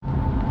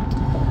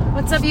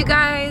What's up, you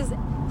guys?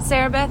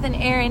 Sarahbeth and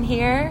Aaron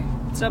here.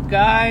 What's up,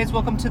 guys?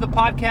 Welcome to the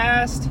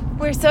podcast.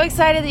 We're so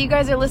excited that you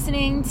guys are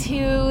listening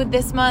to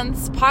this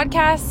month's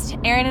podcast.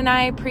 Aaron and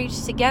I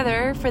preached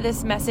together for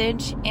this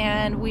message,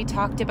 and we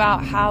talked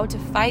about how to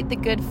fight the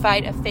good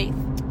fight of faith.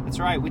 That's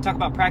right. We talk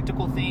about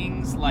practical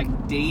things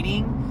like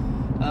dating,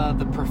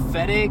 the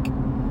prophetic,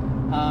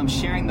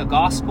 sharing the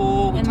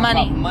gospel. We talk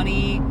about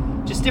money,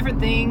 just different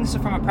things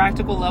from a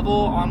practical level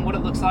on what it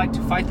looks like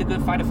to fight the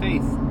good fight of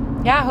faith.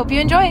 Yeah, hope you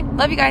enjoy.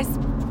 Love you guys.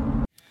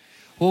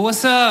 Well,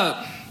 what's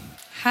up?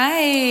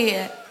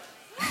 Hi.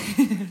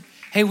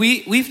 Hey,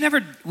 we've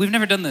never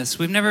done this.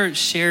 We've never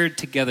shared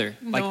together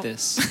like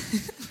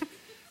this.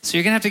 So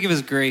you're gonna have to give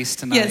us grace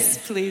tonight.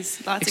 Yes,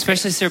 please.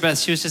 Especially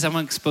Sarahbeth. She was just, I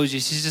want to expose you.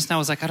 She's just now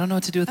was like, I don't know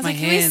what to do with my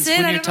hands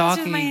when you're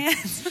talking.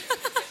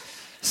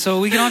 So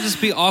we can all just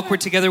be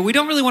awkward together. We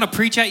don't really want to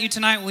preach at you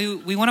tonight.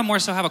 We want to more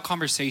so have a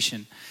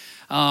conversation.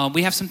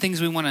 We have some things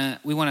we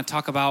want to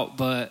talk about,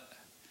 but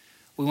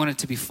we want it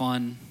to be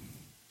fun,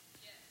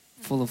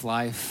 full of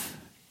life.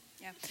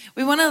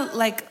 We want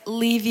to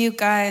leave you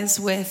guys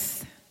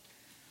with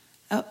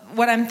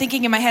what I'm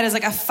thinking in my head is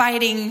like a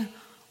fighting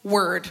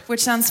word, which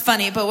sounds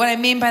funny, but what I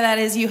mean by that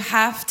is you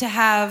have to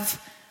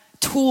have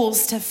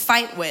tools to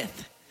fight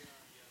with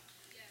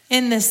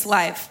in this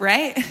life,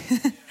 right?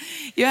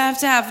 You have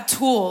to have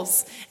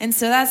tools. And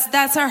so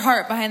that's our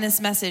heart behind this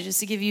message, is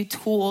to give you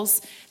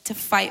tools to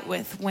fight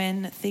with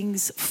when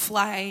things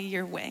fly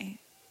your way.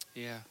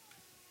 Yeah,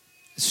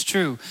 it's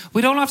true.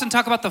 We don't often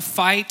talk about the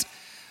fight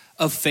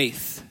of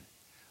faith.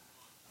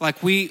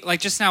 Like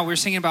just now, we were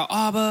singing about,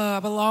 Abba, I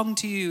belong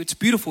to you. It's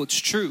beautiful. It's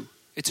true.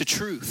 It's a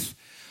truth.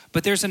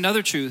 But there's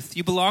another truth.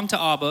 You belong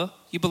to Abba.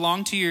 You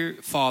belong to your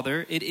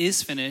Father. It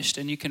is finished,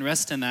 and you can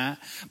rest in that.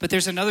 But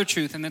there's another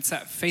truth, and that's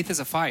that faith is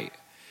a fight.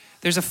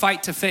 There's a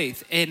fight to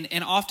faith. And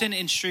often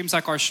in streams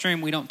like our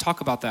stream, we don't talk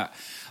about that.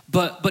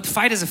 But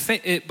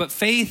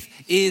faith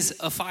is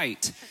a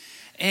fight.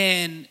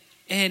 And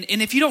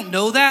if you don't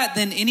know that,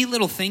 then any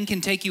little thing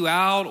can take you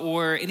out,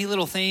 or any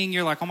little thing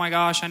you're like, oh my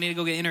gosh, I need to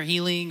go get inner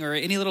healing, or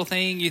any little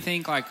thing you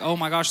think like, oh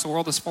my gosh, the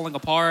world is falling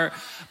apart.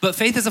 But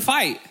faith is a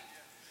fight.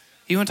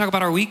 You want to talk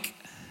about our week?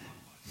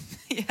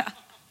 Yeah.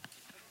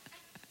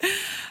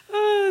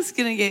 Oh, it's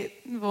going to get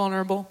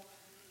vulnerable.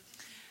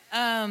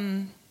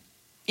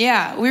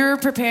 Yeah, we were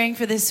preparing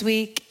for this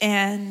week,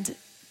 and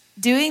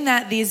doing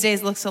that these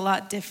days looks a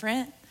lot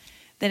different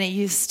than it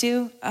used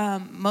to.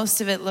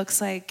 Most of it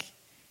looks like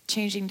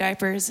changing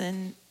diapers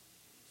and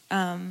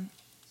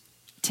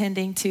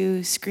tending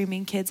to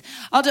screaming kids.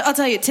 I'll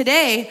tell you,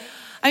 today,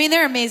 I mean,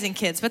 they're amazing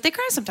kids, but they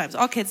cry sometimes.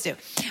 All kids do.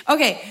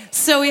 Okay,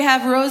 so we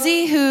have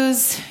Rosie,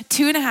 who's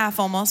 2.5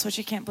 almost, which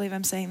I can't believe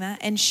I'm saying that,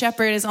 and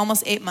Shepherd is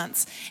almost 8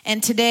 months.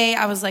 And today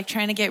I was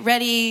trying to get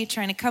ready,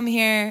 trying to come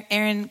here.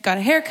 Aaron got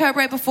a haircut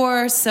right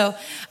before, so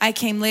I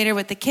came later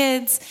with the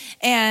kids,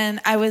 and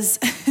I was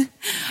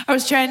I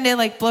was trying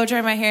to blow dry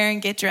my hair and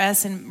get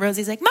dressed, and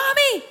Rosie's like,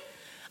 Mommy,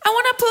 I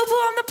want to poo-poo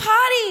on the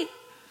potty,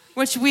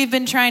 which we've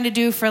been trying to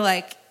do for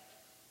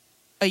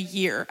a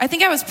year. I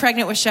think I was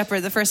pregnant with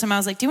Shepherd the first time I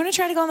was like, do you want to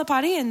try to go on the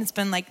potty? And it's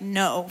been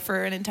no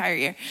for an entire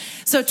year.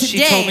 So today,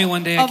 she told me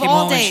one day, I came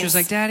home days, and she was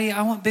like, Daddy,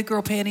 I want big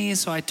girl panties.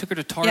 So I took her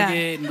to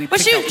Target and we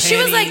picked she out was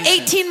panties.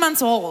 18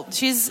 months old.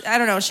 I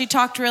don't know, she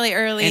talked really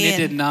early. And it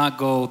did not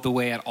go the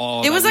way at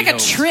all. It was like a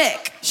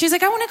trick. She's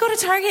like, I want to go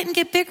to Target and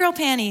get big girl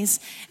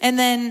panties. And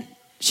then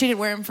she didn't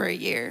wear them for a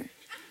year.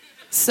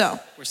 So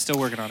we're still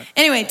working on it.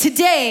 Anyway,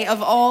 today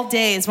of all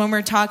days, when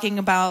we're talking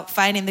about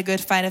fighting the good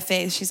fight of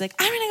faith, she's like,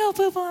 I'm going to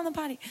go poo-poo on the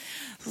potty.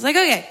 I was like,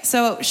 okay.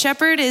 So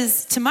Shepherd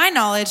is, to my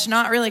knowledge,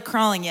 not really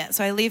crawling yet.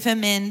 So I leave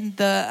him in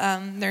the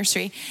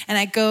nursery, and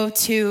I go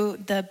to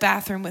the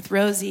bathroom with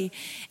Rosie.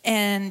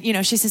 And,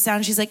 she sits down,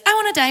 and she's like, I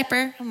want a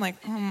diaper. I'm like,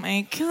 oh,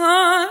 my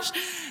gosh.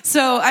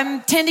 So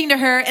I'm tending to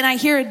her, and I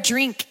hear a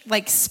drink,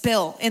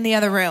 spill in the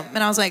other room.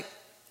 And I was like,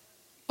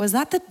 was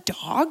that the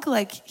dog?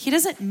 He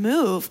doesn't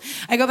move.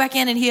 I go back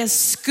in, and he has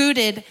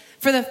scooted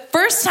for the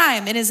first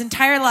time in his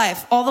entire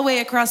life all the way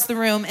across the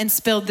room and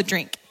spilled the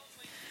drink.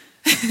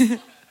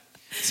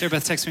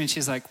 Sarahbeth texts me and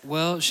she's like,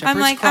 well, Shepherd's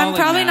I'm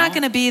probably now. not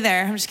going to be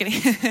there. I'm just kidding.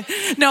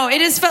 No, it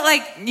just felt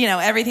like,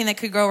 everything that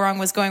could go wrong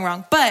was going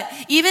wrong. But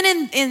even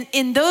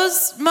in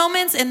those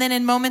moments, and then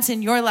in moments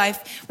in your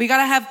life, we got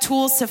to have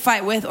tools to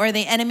fight with, or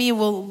the enemy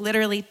will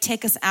literally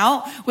take us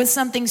out with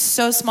something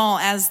so small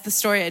as the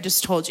story I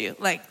just told you.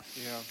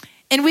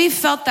 And we've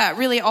felt that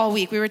really all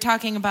week. We were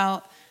talking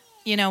about,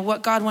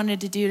 what God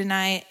wanted to do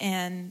tonight.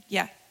 And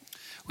yeah.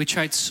 We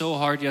tried so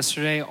hard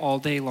yesterday all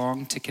day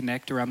long to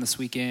connect around this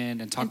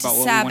weekend and talk about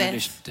what Sabbath.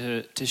 we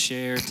wanted to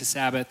share, to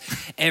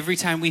Sabbath. Every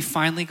time we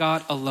finally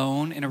got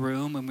alone in a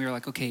room and we were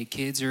like, okay,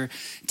 kids are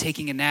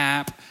taking a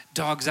nap,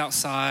 dogs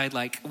outside,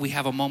 we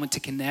have a moment to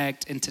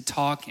connect and to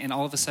talk, and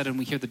all of a sudden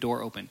we hear the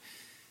door open.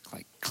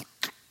 Click,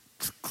 click,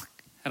 click.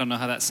 I don't know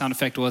how that sound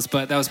effect was,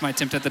 but that was my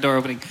attempt at the door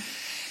opening.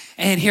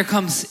 And here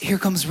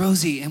comes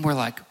Rosie, and we're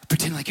like,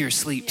 pretend like you're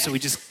asleep. Yeah. So we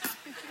just,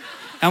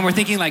 and we're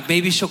thinking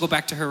maybe she'll go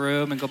back to her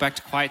room and go back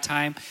to quiet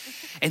time.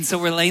 And so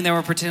we're laying there,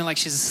 we're pretending like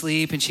she's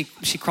asleep, and she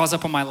crawls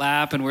up on my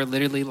lap, and we're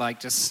literally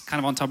like just kind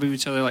of on top of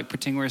each other, like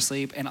pretending we're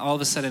asleep. And all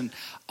of a sudden,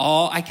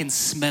 all I can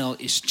smell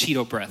is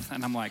Cheeto breath.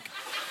 And I'm like,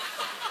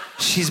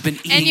 she's been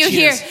eating And you Cheetos.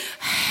 hear,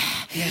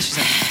 yeah, she's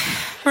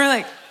like, we're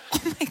like,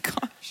 oh my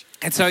gosh.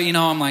 and so,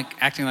 I'm like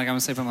acting like I'm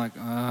asleep. I'm like,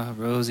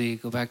 Rosie,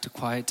 go back to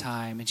quiet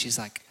time. And she's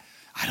like,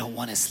 I don't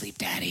want to sleep,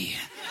 Daddy.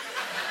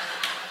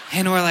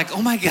 And we're like,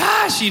 oh my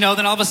gosh, then all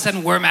of a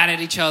sudden we're mad at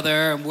each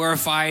other and we're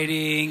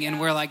fighting. And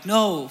we're like,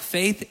 no,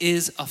 faith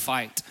is a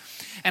fight.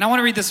 And I want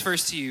to read this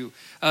verse to you.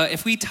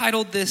 If we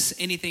titled this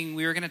anything,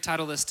 we were going to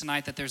title this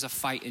tonight that there's a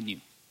fight in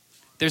you.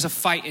 There's a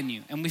fight in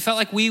you. And we felt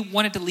like we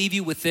wanted to leave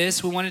you with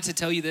this. We wanted to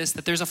tell you this,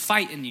 that there's a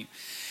fight in you.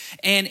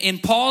 And in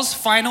Paul's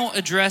final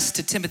address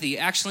to Timothy,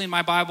 actually in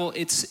my Bible,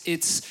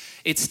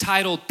 it's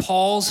titled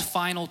Paul's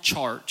Final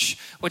Charge,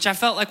 which I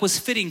felt like was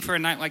fitting for a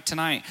night like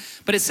tonight.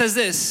 But it says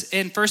this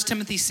in 1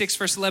 Timothy 6,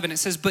 verse 11. It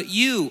says, but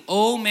you,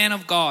 O man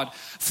of God,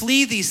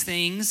 flee these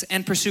things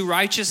and pursue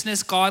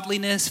righteousness,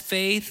 godliness,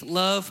 faith,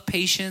 love,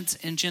 patience,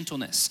 and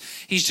gentleness.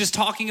 He's just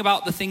talking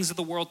about the things of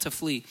the world to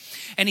flee.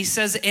 And he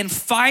says, and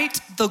fight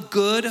the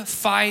good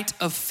fight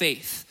of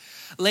faith.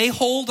 Lay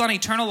hold on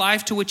eternal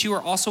life to which you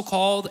are also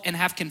called and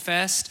have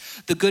confessed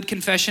the good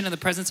confession in the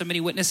presence of many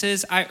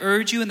witnesses. I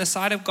urge you in the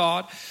sight of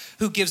God,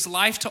 who gives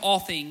life to all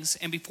things,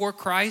 and before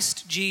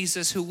Christ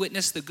Jesus, who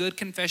witnessed the good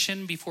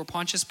confession before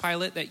Pontius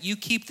Pilate, that you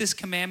keep this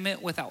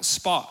commandment without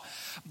spot,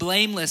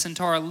 blameless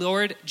until our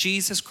Lord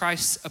Jesus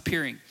Christ's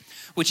appearing,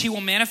 which he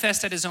will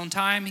manifest at his own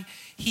time.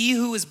 He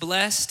who is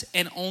blessed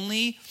and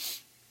only...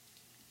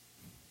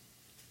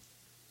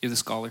 You're the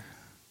scholar.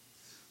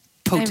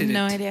 Potent. I have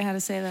no idea how to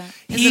say that.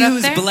 He who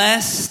is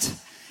blessed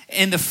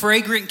and the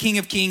fragrant King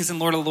of Kings and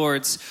Lord of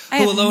Lords,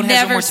 who alone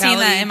has immortality, seen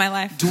that in my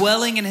life.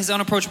 Dwelling in his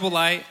unapproachable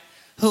light,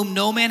 whom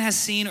no man has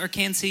seen or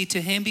can see,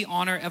 to him be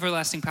honor,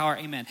 everlasting power.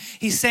 Amen.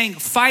 He's saying,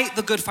 fight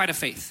the good fight of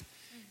faith.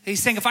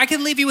 He's saying, if I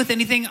can leave you with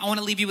anything, I want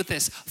to leave you with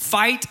this.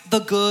 Fight the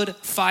good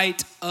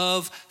fight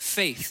of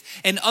faith.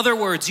 In other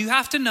words, you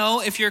have to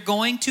know if you're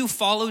going to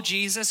follow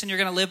Jesus and you're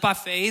going to live by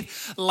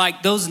faith,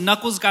 like those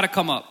knuckles got to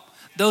come up.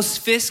 Those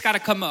fists got to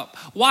come up.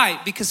 Why?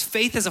 Because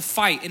faith is a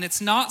fight, and it's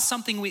not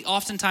something we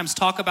oftentimes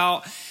talk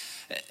about,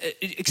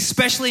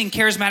 especially in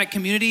charismatic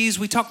communities.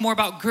 We talk more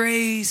about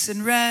grace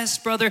and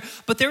rest, brother,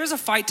 but there is a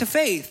fight to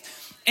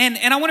faith. And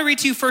I want to read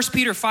to you 1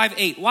 Peter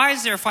 5:8. Why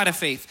is there a fight of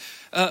faith?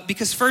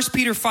 Because 1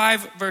 Peter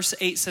 5 verse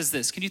 8 says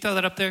this. Can you throw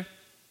that up there?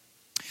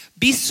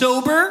 Be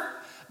sober,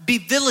 be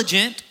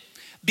vigilant,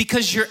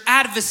 because your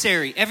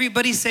adversary,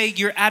 everybody say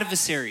your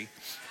adversary.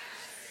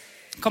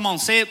 Come on,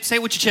 say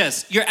it with your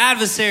chest. Your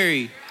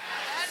adversary.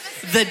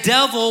 The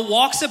devil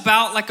walks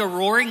about like a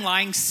roaring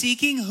lion,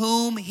 seeking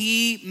whom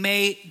he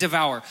may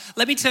devour.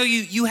 Let me tell you,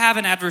 you have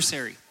an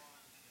adversary.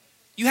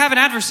 You have an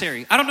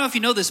adversary. I don't know if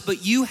you know this,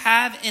 but you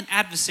have an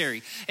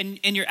adversary. And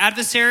your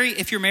adversary,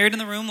 if you're married in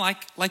the room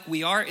like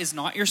we are, is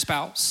not your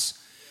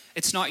spouse.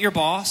 It's not your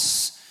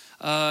boss.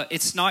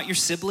 It's not your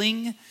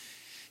sibling.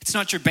 It's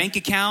not your bank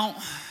account.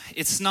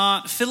 It's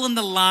not fill in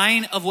the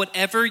line of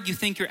whatever you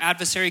think your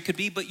adversary could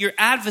be, but your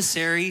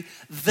adversary,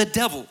 the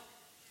devil.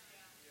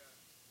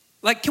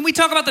 Like, can we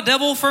talk about the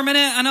devil for a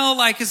minute? I know,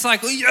 it's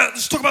like, yeah,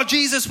 let's talk about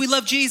Jesus. We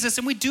love Jesus,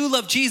 and we do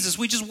love Jesus.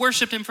 We just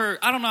worshiped him for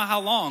I don't know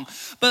how long.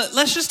 But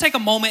let's just take a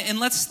moment and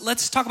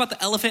let's talk about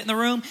the elephant in the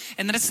room,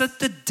 and that it's that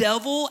the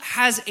devil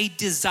has a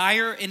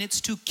desire, and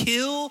it's to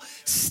kill,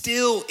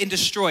 steal, and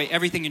destroy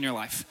everything in your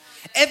life.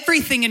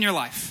 Everything in your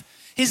life.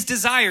 His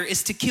desire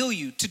is to kill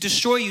you, to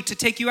destroy you, to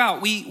take you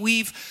out.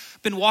 We've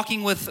been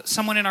walking with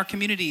someone in our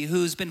community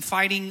who's been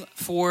fighting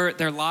for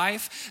their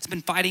life. Has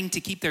been fighting to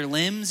keep their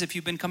limbs. If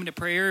you've been coming to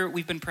prayer,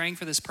 we've been praying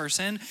for this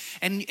person.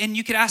 And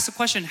you could ask the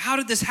question, how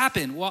did this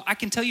happen? Well, I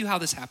can tell you how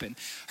this happened.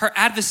 Her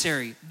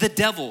adversary, the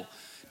devil,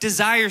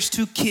 desires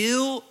to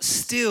kill,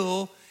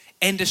 steal,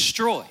 and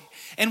destroy.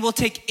 And will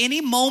take any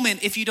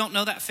moment, if you don't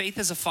know that faith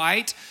is a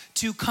fight,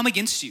 to come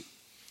against you.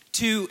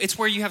 It's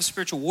where you have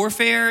spiritual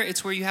warfare.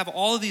 It's where you have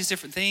all of these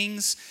different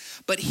things.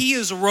 But he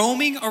is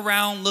roaming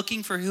around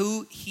looking for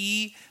who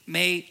he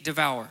may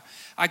devour.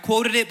 I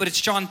quoted it, but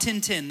it's John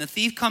 10:10. The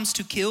thief comes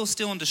to kill,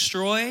 steal, and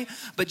destroy.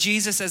 But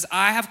Jesus says,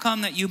 I have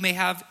come that you may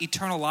have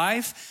eternal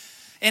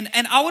life. And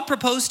I would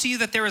propose to you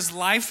that there is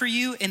life for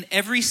you in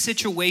every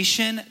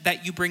situation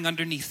that you bring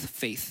underneath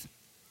faith.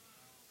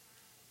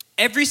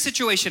 Every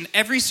situation,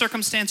 every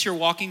circumstance you're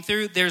walking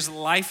through, there's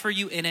life for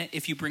you in it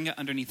if you bring it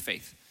underneath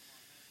faith.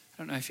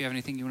 I don't know if you have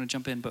anything you want to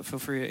jump in, but feel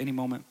free at any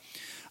moment.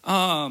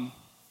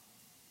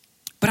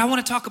 But I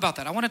want to talk about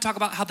that. I want to talk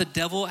about how the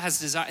devil has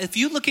desire. If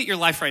you look at your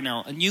life right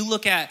now and you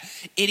look at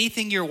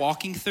anything you're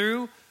walking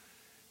through,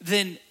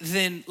 then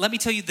let me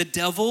tell you, the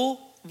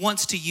devil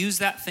wants to use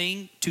that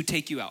thing to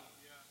take you out.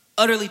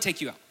 Utterly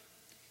take you out.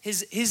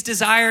 His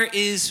desire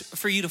is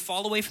for you to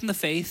fall away from the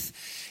faith.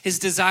 His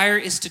desire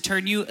is to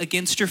turn you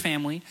against your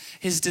family.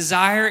 His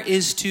desire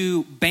is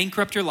to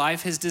bankrupt your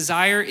life. His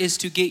desire is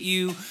to get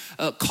you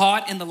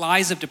caught in the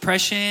lies of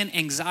depression,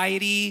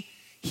 anxiety.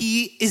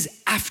 He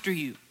is after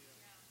you.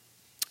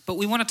 But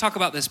we want to talk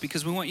about this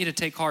because we want you to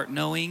take heart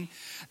knowing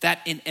that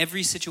in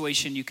every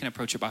situation you can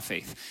approach it by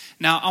faith.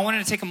 Now, I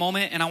wanted to take a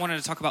moment and I wanted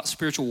to talk about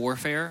spiritual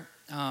warfare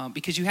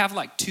because you have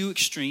like two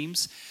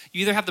extremes.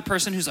 You either have the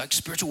person who's like,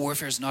 spiritual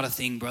warfare is not a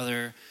thing,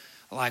 brother.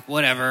 Like,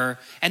 whatever.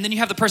 And then you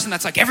have the person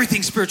that's like,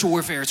 everything's spiritual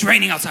warfare. It's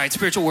raining outside,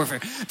 spiritual warfare.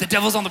 The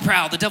devil's on the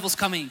prowl. The devil's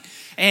coming.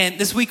 And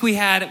this week we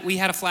had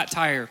a flat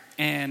tire.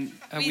 And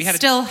we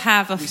still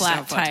have a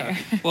flat tire.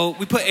 Well,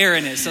 we put air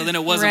in it, so then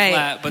it wasn't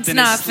flat. But then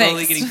it's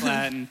slowly getting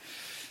flat. And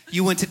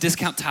you went to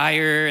Discount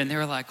Tire, and they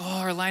were like, oh,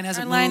 our line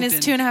hasn't moved. Our line is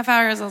 2.5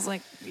 hours. I was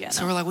like, yeah.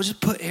 So we're like, we'll just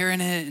put air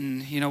in it,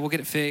 and, we'll get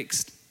it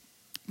fixed.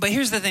 But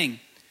here's the thing.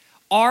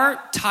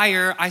 Our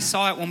tire, I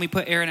saw it when we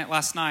put air in it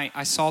last night.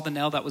 I saw the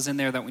nail that was in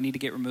there that we need to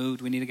get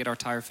removed. We need to get our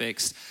tire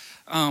fixed.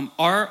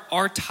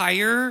 Our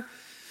tire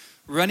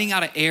running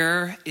out of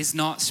air is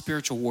not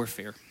spiritual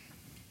warfare.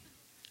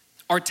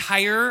 Our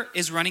tire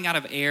is running out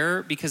of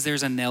air because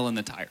there's a nail in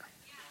the tire.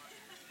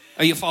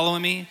 Are you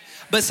following me?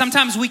 But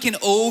sometimes we can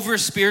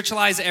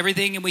over-spiritualize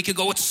everything and we could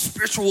go, it's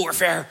spiritual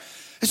warfare.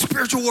 It's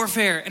spiritual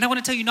warfare. And I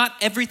want to tell you, not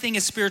everything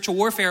is spiritual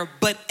warfare,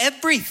 but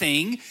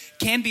everything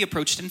can be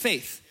approached in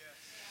faith.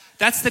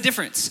 That's the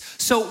difference.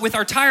 So with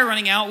our tire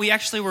running out, we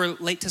actually were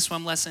late to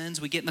swim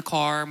lessons. We get in the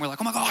car and we're like,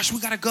 oh my gosh,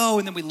 we got to go.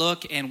 And then we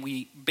look and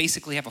we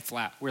basically have a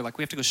flat. We're like,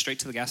 we have to go straight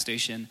to the gas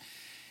station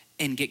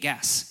and get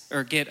gas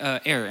or get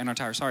air in our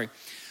tire. Sorry.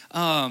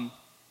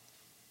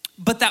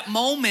 But that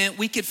moment,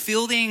 we could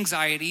feel the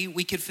anxiety.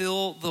 We could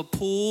feel the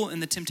pull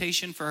and the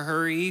temptation for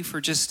hurry, for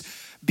just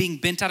being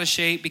bent out of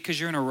shape because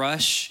you're in a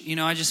rush.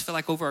 I just feel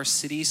like over our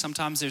city,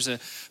 sometimes there's a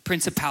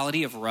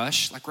principality of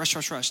rush, like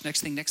rush,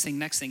 next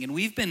thing. And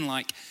we've been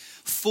like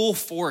full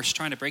force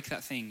trying to break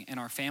that thing in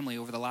our family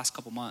over the last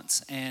couple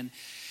months. And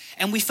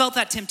we felt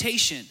that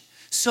temptation.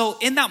 So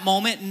in that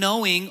moment,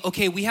 knowing,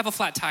 okay, we have a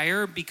flat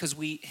tire because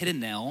we hit a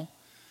nail,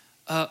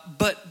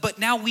 but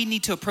now we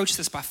need to approach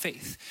this by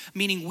faith,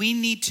 meaning we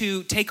need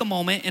to take a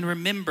moment and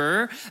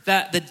remember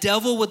that the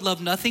devil would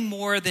love nothing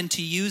more than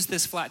to use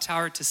this flat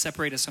tire to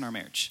separate us in our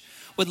marriage.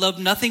 Would love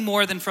nothing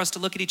more than for us to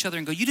look at each other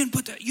and go, you didn't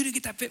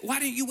get that fit. Why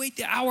didn't you wait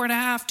the hour and a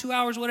half, 2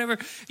 hours, whatever?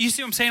 You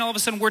see what I'm saying? All of a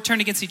sudden we're turned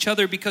against each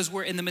other because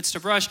we're in the midst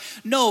of rush.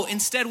 No,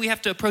 instead we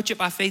have to approach it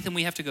by faith and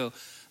we have to go,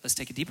 let's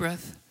take a deep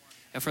breath.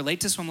 If we're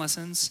late to swim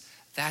lessons,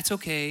 that's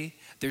okay.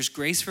 There's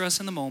grace for us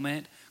in the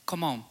moment.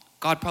 Come on.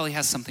 God probably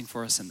has something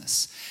for us in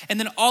this. And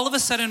then all of a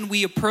sudden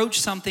we approach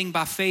something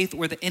by faith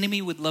where the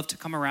enemy would love to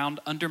come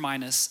around,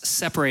 undermine us,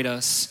 separate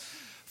us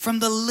from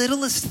the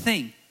littlest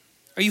thing.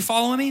 Are you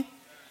following me?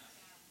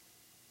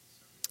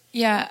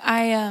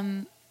 Yeah,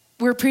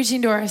 we're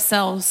preaching to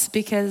ourselves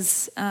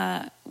because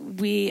I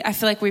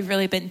feel like we've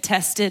really been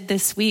tested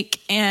this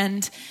week,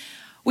 and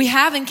we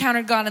have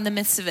encountered God in the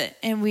midst of it,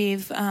 and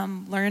we've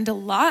learned a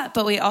lot,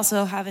 but we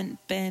also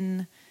haven't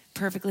been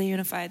perfectly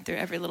unified through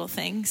every little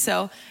thing.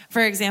 So,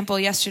 for example,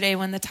 yesterday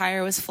when the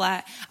tire was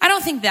flat, I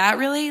don't think that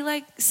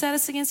really set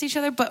us against each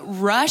other, but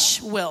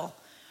rush will.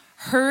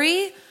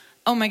 Hurry.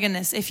 Oh my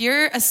goodness. If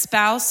you're a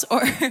spouse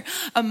or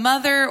a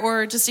mother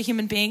or just a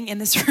human being in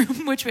this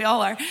room, which we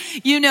all are,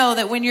 you know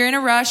that when you're in a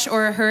rush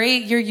or a hurry,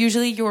 you're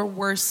usually your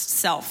worst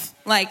self.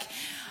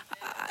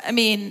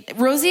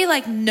 Rosie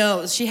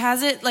knows. She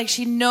has it,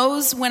 she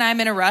knows when I'm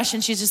in a rush,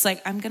 and she's just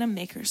like, I'm going to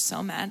make her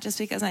so mad just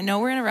because I know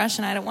we're in a rush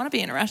and I don't want to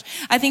be in a rush.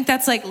 I think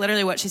that's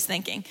literally what she's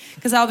thinking.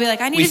 Because I'll be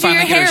like, I need to do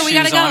your hair. We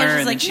got to go.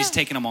 And she's she's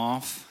taking them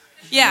off.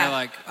 Yeah. You're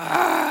like,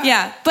 ah.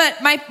 Yeah.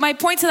 But my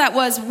point to that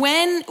was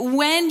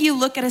when you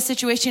look at a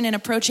situation and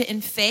approach it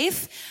in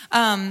faith,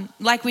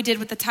 like we did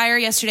with the tire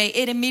yesterday,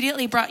 it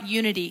immediately brought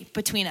unity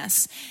between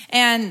us.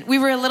 And we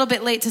were a little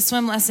bit late to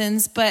swim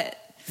lessons, but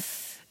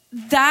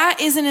that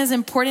isn't as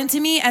important to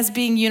me as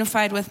being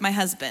unified with my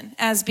husband,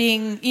 as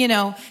being,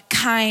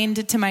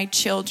 kind to my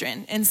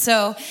children. And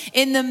so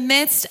in the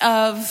midst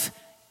of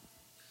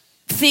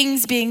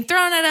things being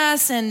thrown at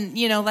us and,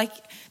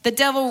 the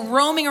devil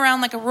roaming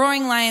around like a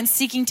roaring lion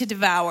seeking to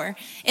devour,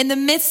 in the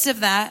midst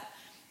of that,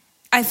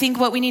 I think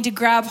what we need to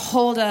grab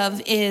hold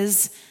of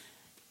is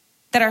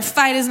that our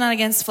fight is not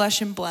against flesh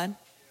and blood,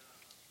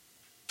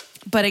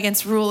 but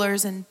against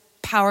rulers and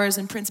powers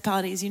and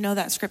principalities. You know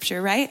that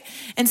scripture, right?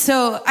 And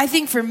so I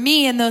think for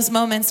me in those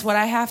moments, what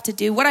I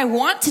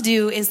want to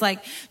do is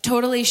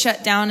totally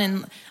shut down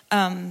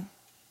and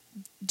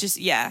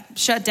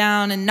shut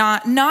down and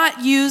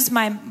not use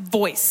my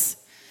voice.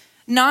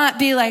 Not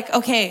be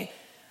okay.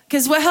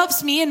 Because what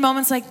helps me in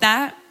moments like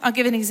that, I'll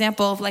give an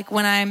example of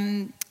when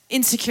I'm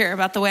insecure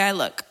about the way I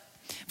look.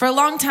 For a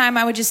long time,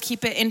 I would just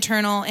keep it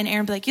internal, and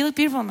Aaron would be like, you look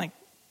beautiful. I'm like,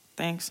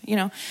 thanks,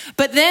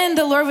 But then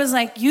the Lord was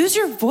like, use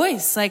your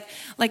voice.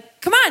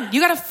 Come on, you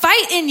got a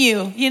fight in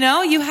you,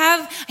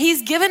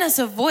 He's given us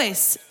a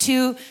voice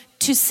to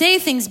say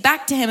things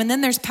back to him, and then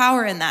there's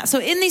power in that.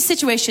 So in these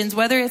situations,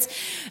 whether it's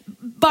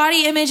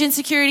body image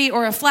insecurity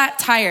or a flat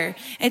tire,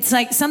 it's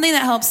something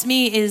that helps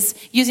me is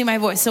using my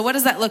voice. So what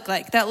does that look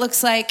like? That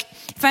looks like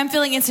if I'm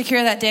feeling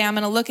insecure that day, I'm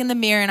going to look in the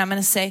mirror and I'm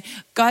going to say,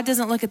 God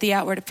doesn't look at the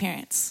outward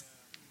appearance.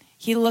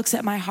 He looks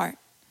at my heart.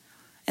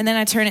 And then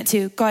I turn it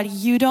to, God,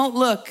 you don't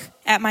look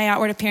at my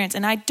outward appearance.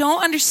 And I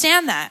don't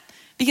understand that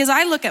because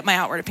I look at my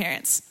outward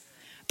appearance.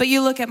 but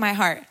you look at my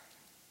heart,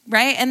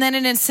 right? And then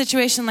in a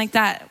situation like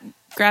that,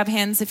 grab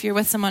hands if you're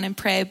with someone and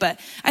pray. But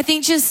I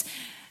think just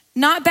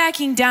not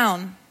backing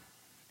down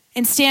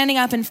and standing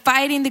up and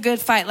fighting the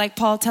good fight like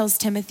Paul tells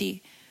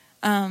Timothy.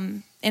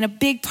 And a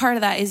big part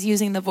of that is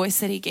using the voice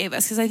that he gave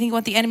us. Because I think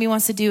what the enemy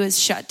wants to do is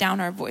shut down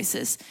our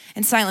voices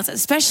and silence us,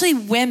 especially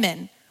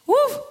women. Woo!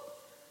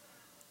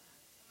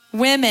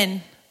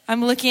 Women,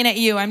 I'm looking at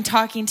you. I'm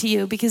talking to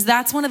you because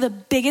that's one of the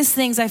biggest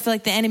things I feel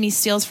like the enemy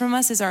steals from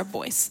us is our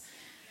voice.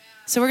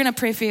 So we're going to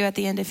pray for you at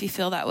the end if you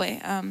feel that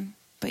way.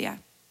 But yeah.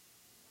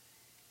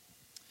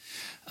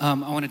 I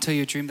want to tell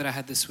you a dream that I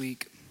had this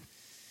week.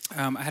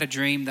 I had a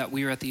dream that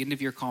we were at the end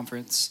of year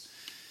conference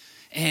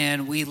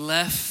and we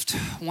left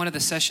one of the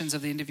sessions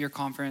of the end of year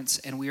conference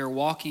and we were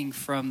walking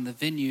from the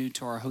venue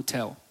to our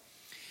hotel.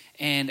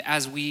 And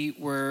as we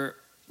were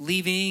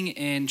leaving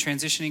and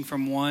transitioning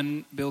from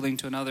one building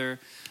to another,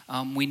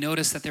 we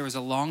noticed that there was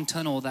a long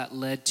tunnel that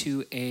led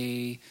to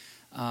a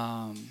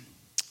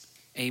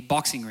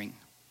boxing ring.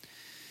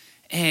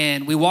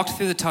 And we walked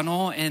through the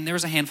tunnel, and there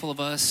was a handful of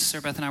us.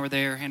 Sarahbeth and I were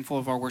there, a handful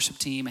of our worship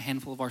team, a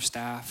handful of our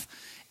staff.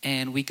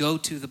 And we go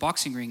to the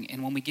boxing ring.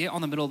 And when we get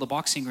on the middle of the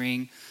boxing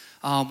ring,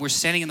 we're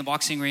standing in the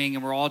boxing ring,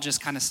 and we're all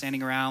just kind of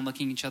standing around,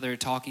 looking at each other,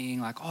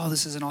 talking like, oh,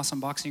 this is an awesome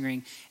boxing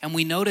ring. And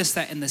we notice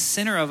that in the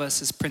center of us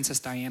is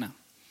Princess Diana.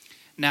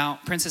 Now,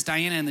 Princess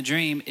Diana in the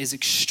dream is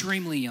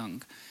extremely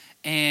young.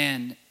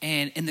 And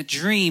in the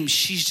dream,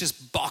 she's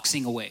just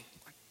boxing away.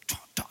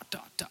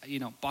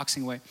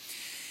 Boxing away.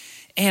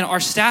 And our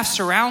staff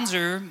surrounds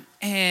her,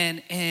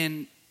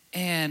 and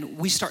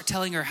we start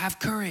telling her, have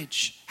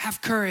courage,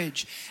 have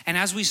courage. And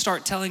as we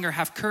start telling her,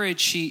 have courage,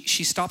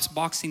 she stops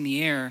boxing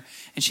the air,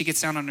 and she gets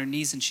down on her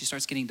knees, and she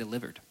starts getting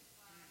delivered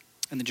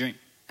in the dream.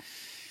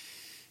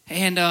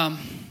 And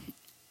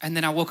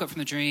then I woke up from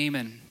the dream,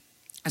 and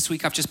this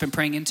week I've just been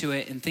praying into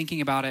it and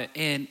thinking about it.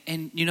 And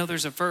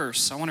there's a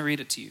verse. I want to read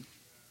it to you.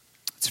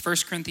 It's 1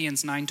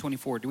 Corinthians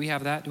 9:24. Do we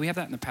have that? Do we have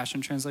that in the Passion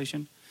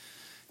Translation?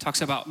 It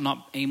talks about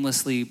not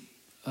aimlessly...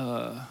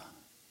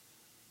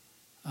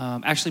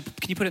 actually,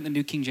 can you put it in the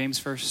New King James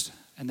first?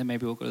 And then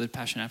maybe we'll go to the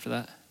Passion after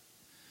that.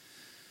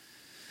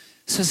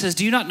 So it says,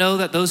 do you not know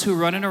that those who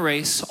run in a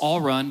race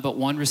all run, but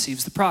one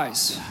receives the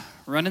prize?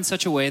 Run in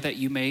such a way that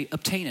you may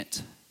obtain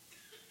it.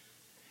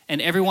 And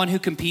everyone who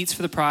competes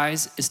for the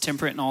prize is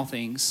temperate in all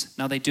things.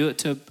 Now they do it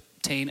to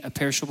obtain a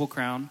perishable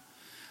crown,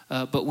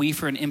 but we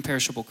for an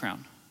imperishable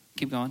crown.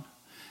 Keep going.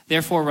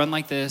 Therefore run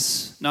like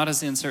this, not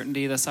as the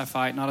uncertainty thus I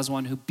fight, not as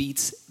one who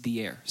beats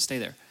the air. Stay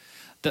there.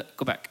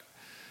 Go back.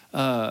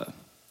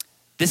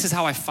 This is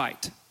how I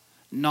fight,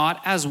 not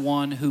as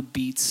one who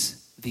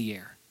beats the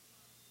air.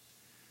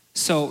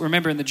 So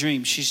remember in the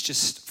dream, she's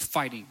just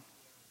fighting,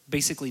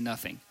 basically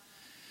nothing.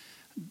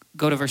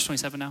 Go to verse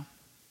 27 now.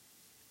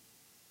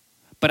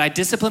 But I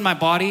discipline my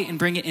body and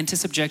bring it into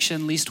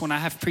subjection, lest when I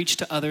have preached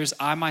to others,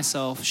 I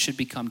myself should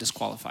become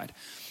disqualified.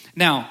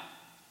 Now,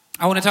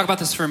 I want to talk about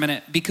this for a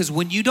minute because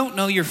when you don't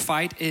know your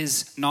fight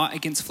is not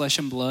against flesh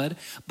and blood,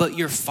 but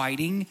you're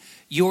fighting,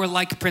 you're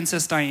like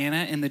Princess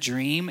Diana in the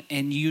dream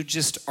and you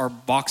just are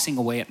boxing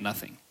away at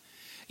nothing.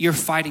 You're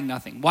fighting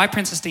nothing. Why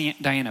Princess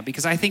Diana?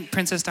 Because I think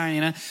Princess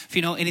Diana, if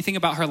you know anything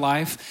about her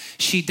life,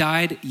 she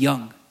died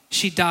young.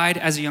 She died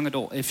as a young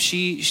adult.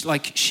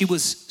 She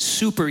was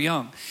super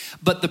young,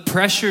 but the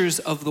pressures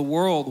of the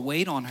world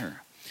weighed on her.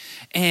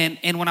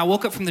 And when I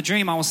woke up from the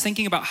dream, I was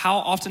thinking about how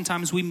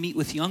oftentimes we meet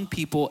with young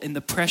people and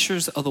the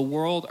pressures of the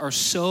world are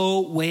so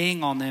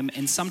weighing on them.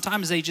 And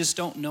sometimes they just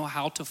don't know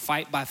how to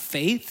fight by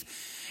faith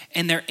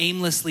and they're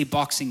aimlessly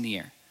boxing the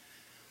air.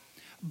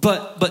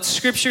 But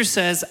scripture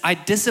says, I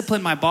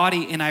discipline my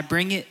body and I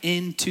bring it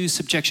into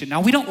subjection.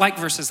 Now, we don't like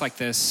verses like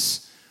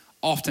this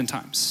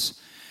oftentimes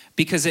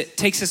because it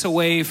takes us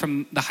away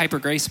from the hyper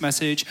grace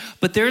message.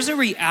 But there's a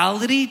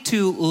reality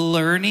to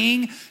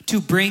learning to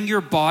bring your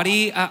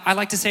body, I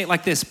like to say it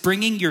like this,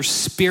 bringing your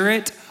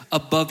spirit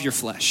above your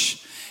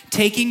flesh.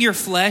 Taking your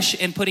flesh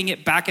and putting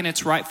it back in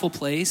its rightful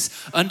place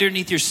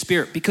underneath your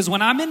spirit. Because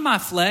when I'm in my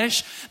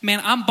flesh,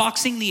 man, I'm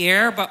boxing the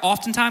air, but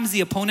oftentimes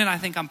the opponent I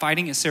think I'm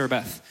fighting is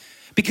Sarahbeth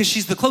because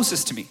she's the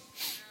closest to me.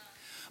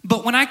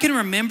 But when I can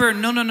remember,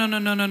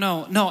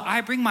 no,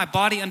 I bring my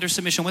body under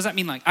submission. What does that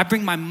mean? Like I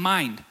bring my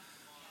mind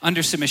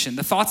under submission.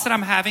 The thoughts that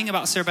I'm having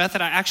about Sarahbeth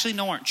that I actually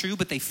know aren't true,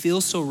 but they feel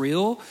so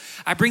real,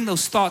 I bring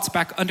those thoughts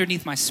back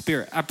underneath my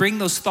spirit. I bring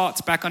those thoughts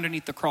back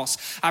underneath the cross.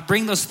 I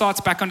bring those thoughts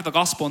back under the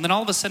gospel. And then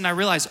all of a sudden I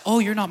realize, oh,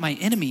 you're not my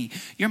enemy.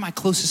 You're my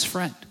closest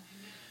friend.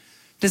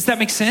 Does that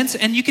make sense?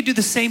 And you can do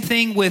the same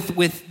thing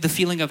with the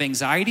feeling of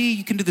anxiety.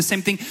 You can do the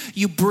same thing.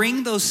 You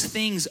bring those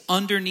things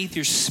underneath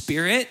your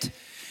spirit.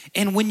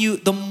 And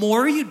the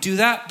more you do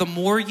that, the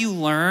more you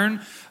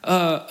learn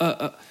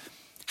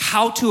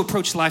how to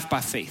approach life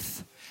by faith.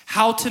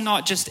 How to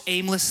not just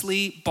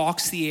aimlessly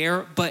box the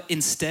air, but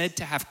instead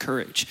to have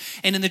courage.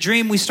 And in the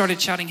dream, we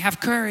started shouting, have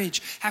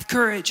courage, have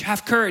courage,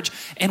 have courage.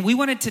 And we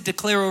wanted to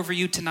declare over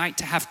you tonight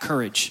to have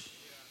courage.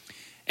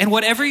 And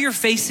whatever you're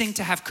facing,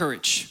 to have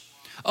courage.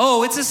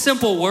 Oh, it's a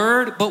simple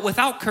word, but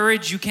without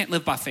courage, you can't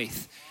live by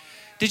faith.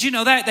 Did you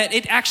know that? That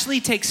it actually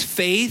takes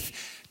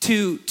faith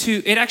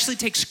It actually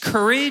takes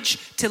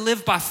courage to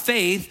live by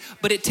faith,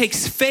 but it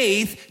takes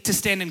faith to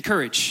stand in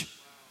courage.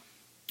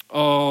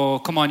 Oh,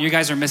 come on, you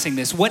guys are missing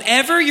this.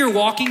 Whatever you're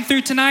walking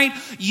through tonight,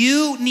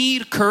 you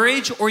need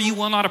courage or you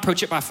will not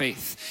approach it by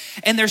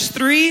faith. And there's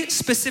 3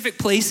 specific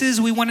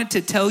places we wanted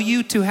to tell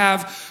you to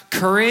have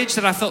courage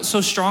that I felt so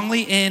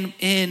strongly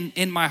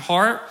in my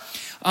heart.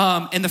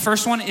 And the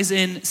first one is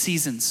in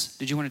seasons.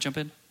 Did you want to jump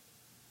in?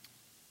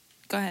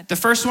 Go ahead. The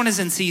first one is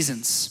in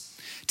seasons.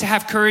 To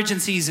have courage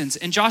in seasons.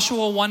 In Joshua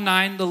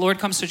 1:9, the Lord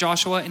comes to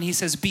Joshua and he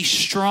says, be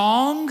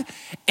strong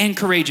and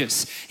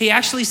courageous. He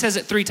actually says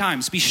it 3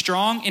 times. Be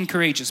strong and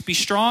courageous. Be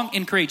strong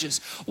and courageous.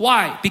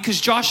 Why?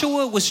 Because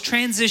Joshua was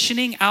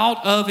transitioning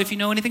out of, if you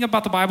know anything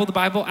about the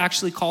Bible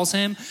actually calls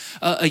him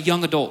a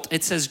young adult.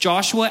 It says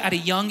Joshua at a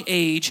young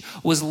age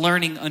was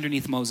learning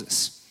underneath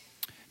Moses.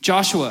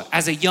 Joshua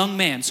as a young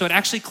man. So it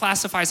actually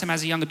classifies him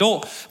as a young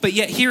adult. But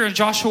yet here in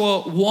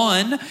Joshua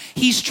 1,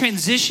 he's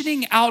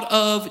transitioning out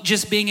of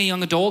just being a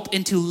young adult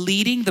into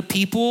leading the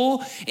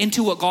people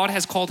into what God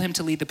has called him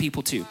to lead the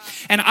people to.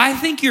 And I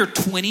think your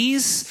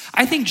 20s,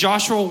 I think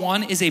Joshua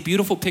 1 is a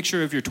beautiful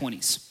picture of your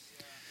 20s.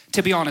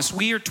 To be honest,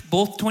 we are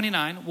both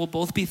 29. We'll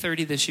both be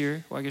 30 this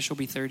year. Well, I guess you'll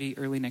be 30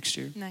 early next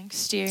year.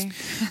 Next year.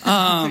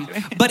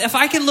 But if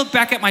I can look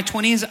back at my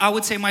 20s, I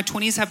would say my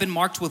 20s have been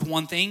marked with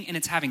one thing, and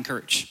it's having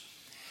courage.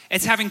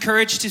 It's having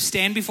courage to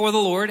stand before the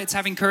Lord. It's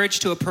having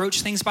courage to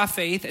approach things by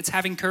faith. It's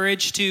having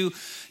courage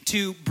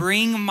to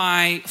bring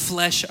my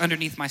flesh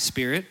underneath my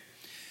spirit.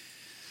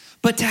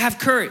 But to have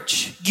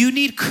courage, you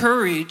need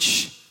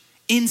courage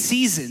in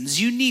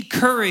seasons. You need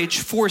courage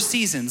for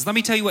seasons. Let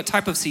me tell you what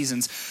type of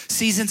seasons.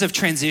 Seasons of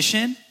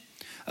transition.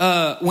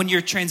 When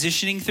you're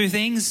transitioning through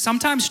things,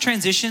 sometimes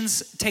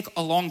transitions take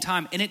a long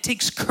time, and it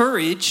takes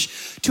courage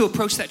to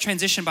approach that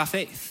transition by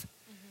faith.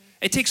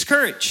 It takes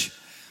courage.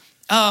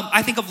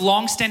 I think of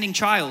long-standing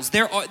trials.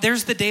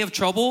 There's the day of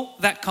trouble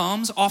that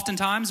comes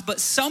oftentimes, but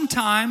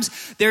sometimes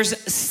there's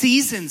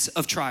seasons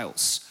of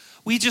trials.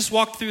 We just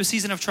walked through a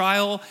season of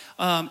trial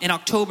in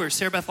October.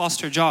 Sarahbeth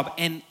lost her job,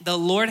 and the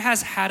Lord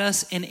has had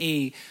us in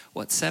a,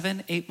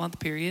 7-8 month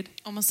period?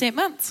 Almost 8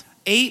 months.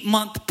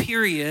 8-month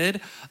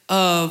period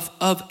of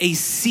a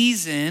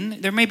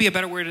season. There may be a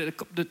better word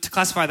to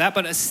classify that,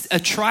 but a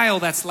trial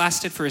that's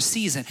lasted for a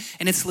season,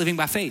 and it's living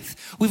by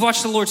faith. We've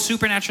watched the Lord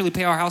supernaturally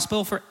pay our house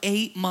bill for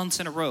 8 months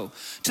in a row,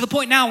 to the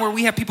point now where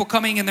we have people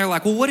coming and they're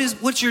like, well,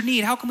 what's your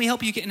need? How can we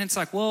help you? And it's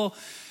like, well,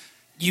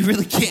 you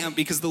really can't,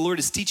 because the Lord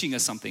is teaching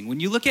us something.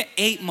 When you look at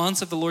 8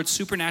 months of the Lord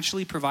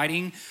supernaturally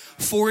providing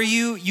for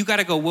you, you got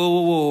to go,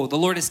 whoa, the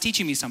Lord is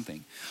teaching me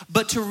something.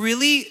 But to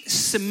really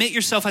submit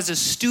yourself as a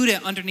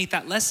student underneath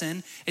that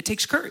lesson, it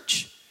takes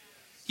courage.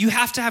 You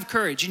have to have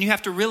courage, and you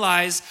have to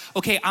realize,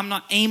 okay, I'm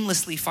not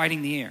aimlessly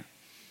fighting the air.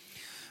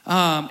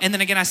 And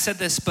then again, I said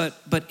this,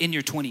 but in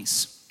your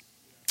 20s.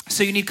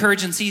 So you need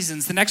courage in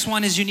seasons. The next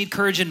one is you need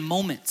courage in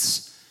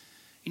moments.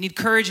 You need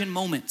courage in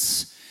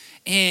moments.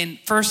 In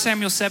 1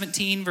 Samuel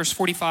 17, verse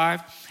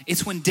 45,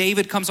 it's when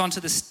David comes onto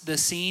the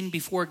scene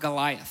before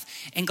Goliath.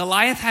 And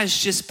Goliath has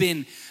just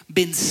been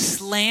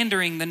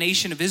slandering the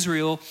nation of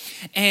Israel.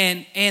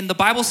 And the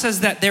Bible says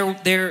that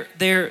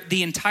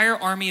the entire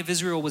army of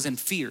Israel was in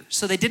fear.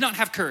 So they did not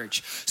have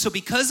courage. So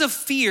because of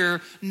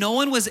fear, no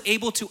one was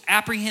able to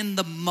apprehend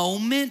the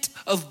moment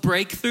of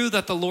breakthrough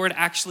that the Lord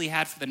actually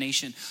had for the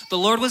nation. The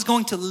Lord was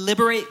going to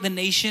liberate the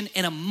nation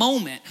in a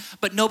moment,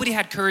 but nobody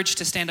had courage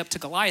to stand up to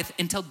Goliath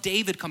until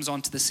David comes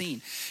onto the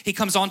scene. He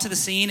comes onto the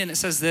scene, and it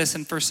says this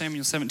in 1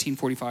 Samuel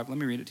 17:45. Let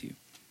me read it to you.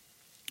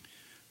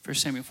 1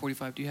 Samuel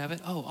 45, do you have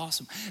it? Oh,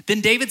 awesome. Then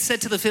David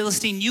said to the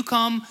Philistine, you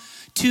come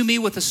to me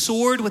with a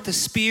sword, with a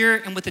spear,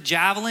 and with a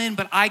javelin,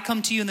 but I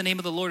come to you in the name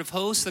of the Lord of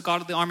hosts, the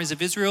God of the armies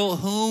of Israel,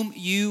 whom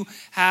you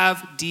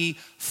have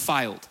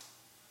defiled.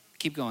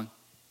 Keep going.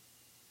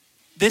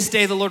 This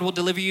day the Lord will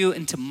deliver you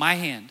into my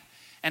hand,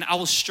 and I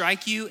will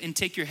strike you and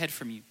take your head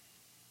from you.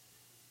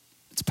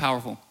 It's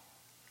powerful.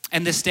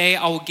 And this day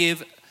I will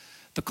give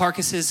the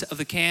carcasses of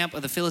the camp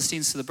of the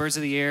Philistines to the birds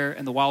of the air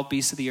and the wild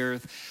beasts of the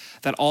earth,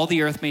 that all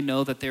the earth may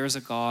know that there is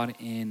a God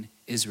in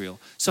Israel.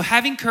 So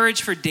having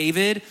courage for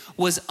David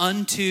was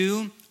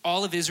unto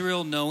all of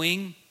Israel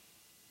knowing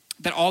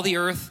that all the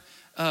earth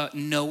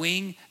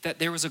knowing that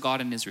there was a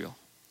God in Israel.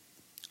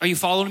 Are you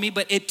following me?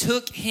 But it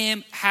took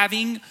him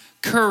having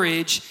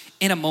courage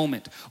in a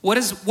moment. What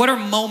are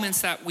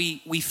moments that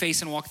we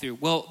face and walk through?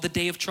 Well, the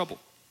day of trouble.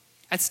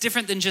 That's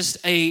different than just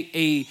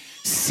a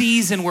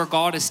season where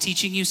God is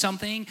teaching you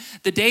something.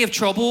 The day of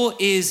trouble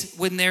is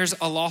when there's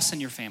a loss in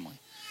your family.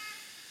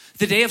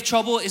 The day of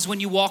trouble is when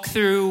you walk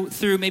through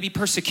maybe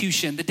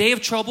persecution. The day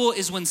of trouble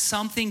is when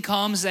something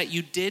comes that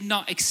you did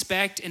not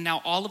expect, and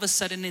now all of a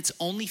sudden it's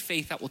only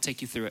faith that will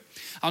take you through it.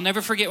 I'll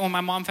never forget when my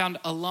mom found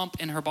a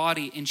lump in her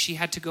body, and she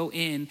had to go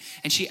in,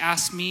 and she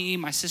asked me,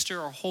 my sister,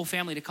 our whole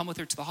family to come with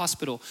her to the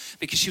hospital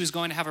because she was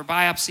going to have her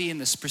biopsy and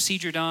this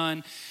procedure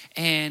done.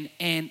 And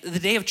the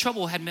day of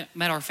trouble had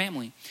met our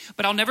family.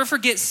 But I'll never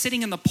forget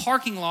sitting in the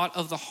parking lot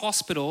of the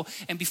hospital.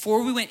 And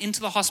before we went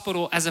into the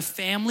hospital as a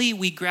family,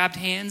 we grabbed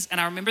hands.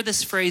 And I remember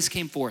this phrase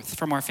came forth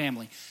from our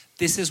family.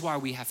 This is why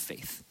we have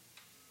faith.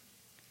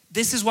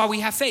 This is why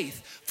we have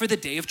faith for the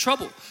day of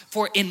trouble.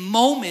 For in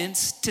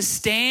moments to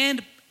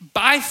stand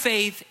by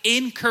faith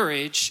in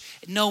courage,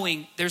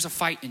 knowing there's a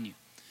fight in you.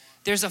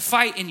 There's a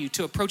fight in you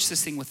to approach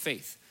this thing with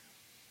faith.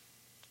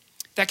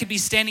 That could be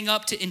standing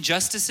up to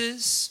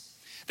injustices.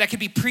 That could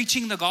be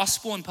preaching the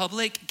gospel in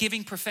public,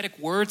 giving prophetic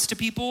words to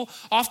people.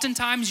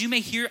 Oftentimes you may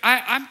hear,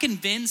 I'm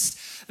convinced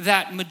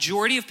that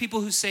majority of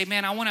people who say,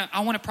 man, I want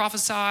to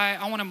prophesy,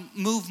 I want to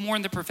move more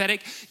in the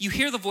prophetic. You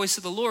hear the voice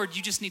of the Lord,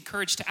 you just need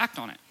courage to act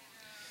on it.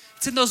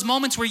 It's in those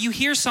moments where you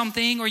hear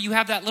something or you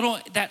have that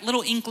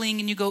little inkling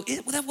and you go,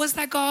 was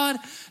that God?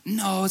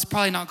 No, it's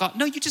probably not God.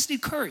 No, you just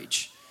need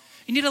courage.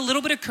 You need a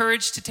little bit of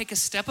courage to take a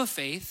step of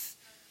faith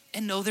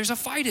and know there's a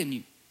fight in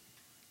you.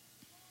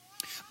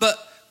 But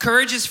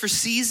courage is for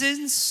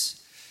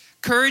seasons.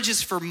 Courage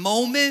is for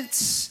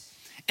moments.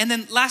 And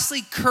then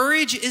lastly,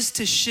 courage is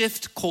to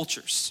shift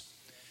cultures.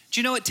 Do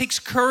you know it takes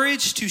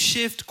courage to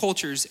shift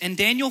cultures? In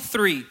Daniel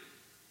 3,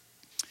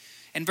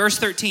 in verse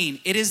 13,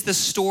 it is the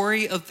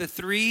story of the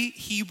 3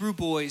 Hebrew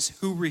boys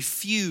who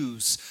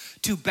refuse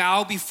to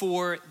bow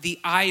before the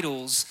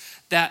idols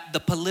that the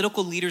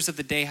political leaders of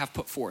the day have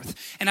put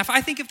forth. And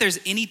if there's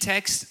any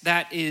text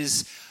that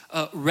is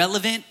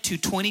relevant to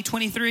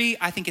 2023,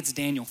 I think it's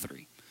Daniel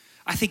 3.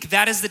 I think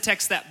that is the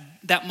text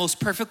that most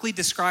perfectly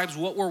describes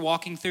what we're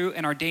walking through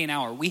in our day and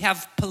hour. We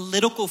have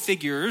political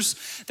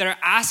figures that are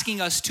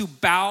asking us to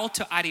bow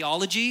to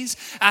ideologies,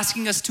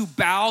 asking us to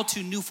bow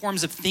to new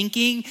forms of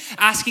thinking,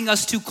 asking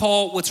us to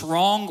call what's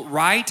wrong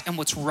right and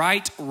what's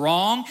right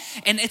wrong.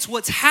 And it's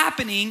what's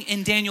happening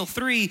in Daniel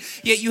 3.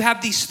 Yet you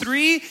have these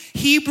 3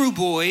 Hebrew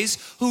boys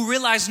who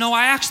realize, no,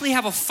 I actually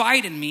have a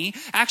fight in me.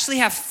 I actually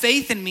have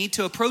faith in me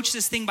to approach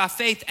this thing by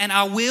faith, and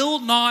I will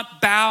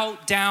not bow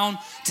down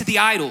to the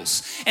idols.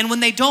 And when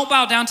they don't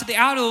bow down to the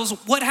idols,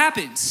 what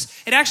happens?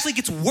 It actually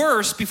gets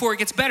worse before it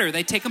gets better.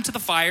 They take them to the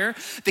fire.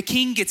 The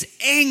king gets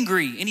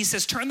angry and he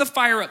says, turn the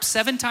fire up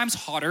 7 times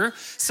hotter.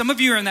 Some of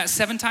you are in that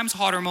 7 times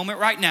hotter moment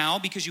right now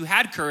because you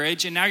had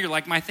courage and now you're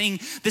like,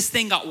 this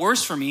thing got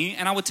worse for me.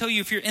 And I would tell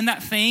you, if you're in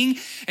that thing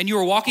and you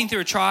were walking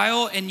through a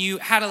trial and you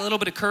had a little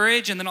bit of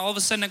courage and then all of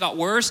a sudden it got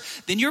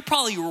worse, then you're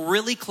probably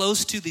really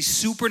close to the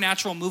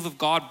supernatural move of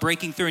God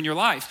breaking through in your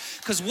life.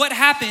 Because what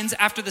happens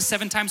after the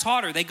 7 times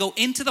hotter? They go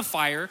into the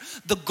fire,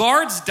 the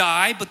guards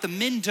die, but the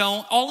men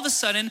don't. All of a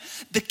sudden,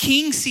 the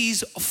king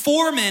sees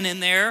 4 men in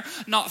there,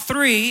 not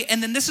 3.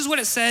 And then this is what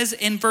it says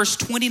in verse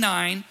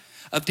 29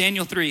 of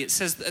Daniel 3. It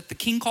says that the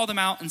king called them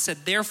out and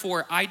said,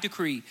 therefore, I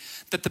decree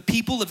that the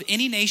people of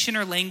any nation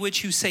or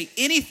language who say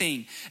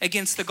anything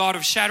against the God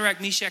of Shadrach,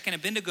 Meshach, and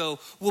Abednego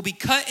will be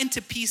cut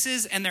into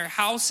pieces and their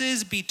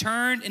houses be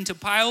turned into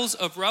piles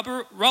of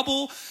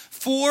rubble.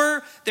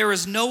 For there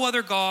is no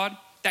other God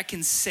that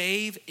can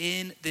save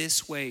in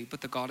this way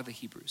but the God of the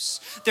Hebrews.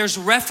 There's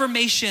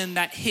reformation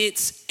that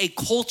hits a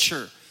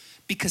culture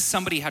because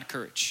somebody had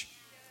courage.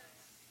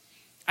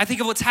 I think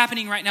of what's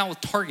happening right now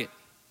with Target.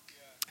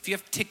 If you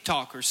have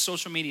TikTok or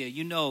social media,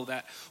 you know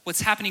that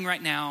what's happening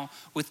right now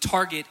with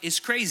Target is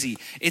crazy.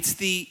 It's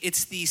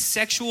the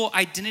sexual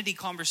identity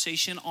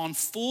conversation on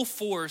full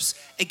force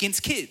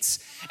against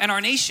kids and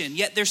our nation.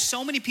 Yet there's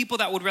so many people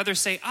that would rather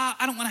say,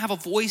 I don't want to have a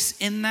voice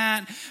in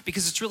that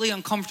because it's really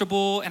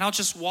uncomfortable and I'll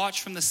just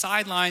watch from the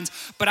sidelines.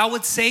 But I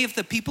would say if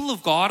the people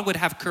of God would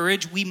have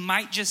courage, we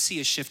might just see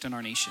a shift in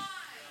our nation.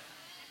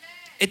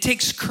 It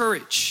takes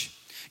courage.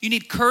 You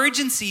need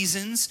courage in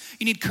seasons.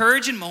 You need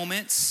courage in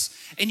moments.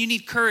 And you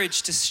need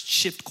courage to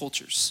shift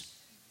cultures.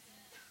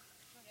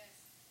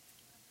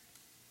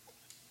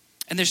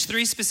 And there's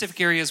 3 specific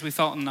areas we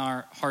felt in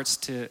our hearts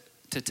to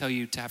tell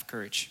you to have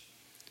courage.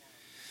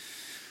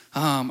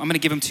 I'm going to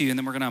give them to you and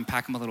then we're going to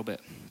unpack them a little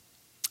bit.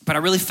 But I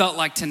really felt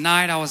like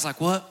tonight I was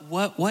like,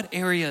 what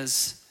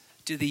areas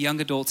do the young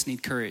adults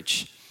need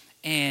courage?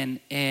 And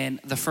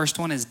the first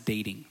one is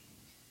dating.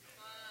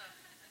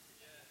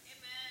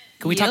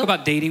 Can we talk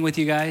about dating with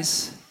you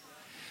guys?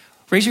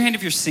 Raise your hand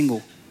if you're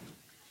single.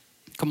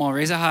 Come on,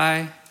 raise it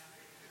high.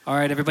 All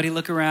right, everybody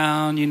look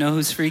around. You know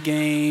who's free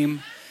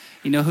game.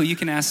 You know who you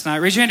can ask tonight.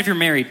 Raise your hand if you're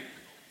married.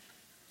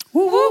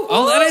 Woo, woo.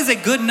 Oh, that is a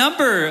good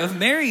number of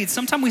married.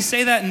 Sometimes we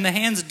say that and the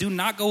hands do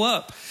not go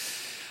up.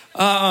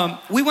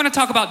 We want to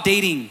talk about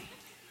dating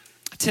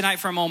tonight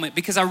for a moment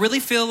because I really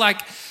feel like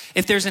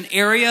if there's an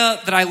area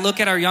that I look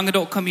at our young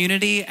adult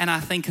community and I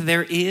think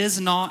there is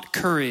not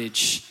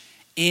courage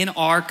in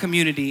our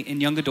community in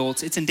young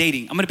adults, it's in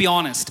dating. I'm going to be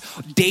honest.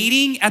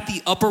 Dating at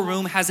the upper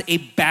room has a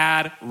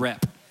bad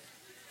rep.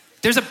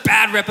 There's a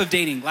bad rep of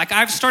dating. Like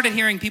I've started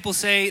hearing people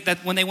say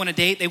that when they want to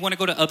date, they want to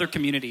go to other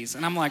communities.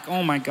 And I'm like,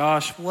 oh my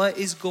gosh, what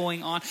is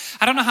going on?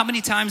 I don't know how many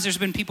times there's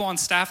been people on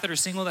staff that are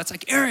single that's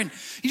like, Aaron,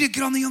 you need to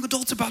get on the young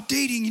adults about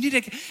dating.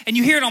 And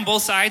you hear it on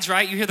both sides,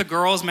 right? You hear the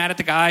girls mad at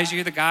the guys. You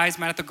hear the guys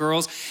mad at the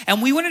girls.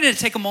 And we wanted to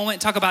take a moment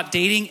and talk about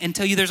dating and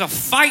tell you there's a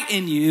fight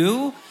in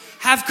you.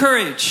 Have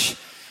courage.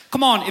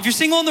 Come on, if you're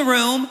single in the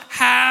room,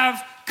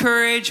 have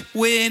courage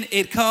when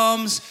it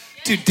comes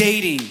to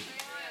dating.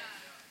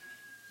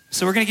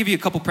 So we're going to give you a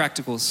couple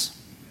practicals.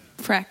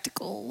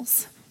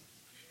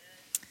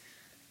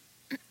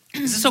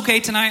 Is this okay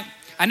tonight?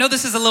 I know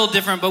this is a little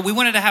different, but we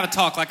wanted to have a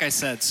talk, like I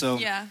said. So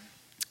Yeah.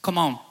 come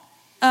on.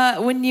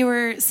 When you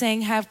were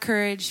saying have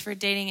courage for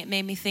dating, it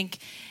made me think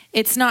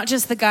it's not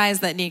just the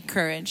guys that need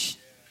courage.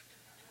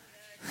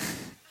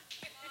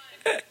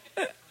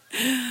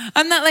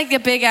 I'm not like a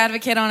big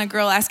advocate on a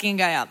girl asking a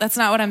guy out. That's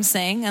not what I'm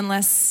saying,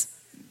 unless,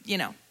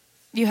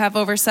 you have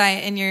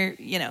oversight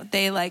and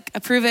they like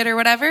approve it or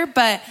whatever.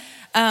 But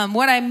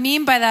what I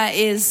mean by that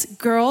is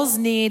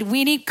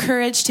we need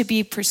courage to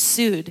be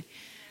pursued.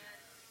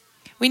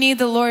 We need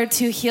the Lord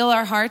to heal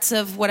our hearts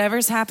of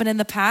whatever's happened in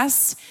the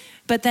past,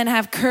 but then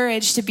have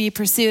courage to be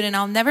pursued. And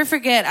I'll never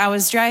forget, I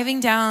was driving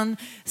down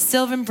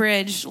Sylvan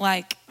Bridge,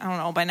 I don't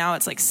know, by now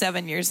it's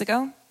 7 years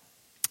ago.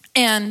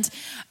 And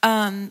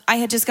I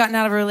had just gotten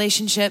out of a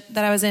relationship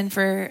that I was in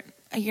for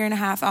a year and a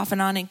half off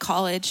and on in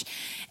college.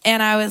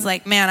 And I was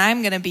like, man,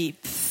 I'm going to be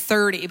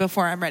 30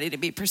 before I'm ready to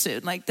be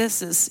pursued.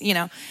 This is,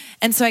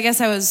 And so I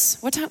guess I was,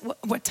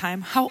 what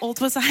time? How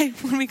old was I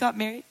when we got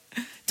married?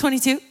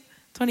 22?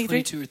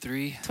 23? 22 or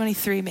 3.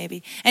 23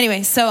 maybe.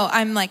 Anyway, so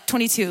I'm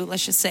 22,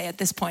 let's just say at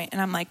this point.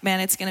 And I'm like, man,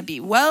 it's going to be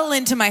well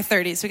into my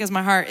 30s because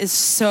my heart is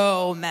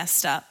so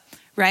messed up,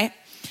 right?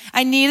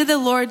 I needed the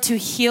Lord to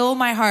heal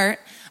my heart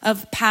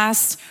of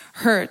past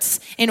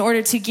hurts in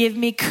order to give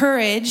me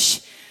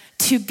courage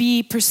to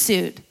be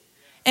pursued.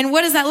 And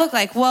what does that look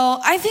like?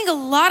 Well, I think a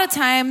lot of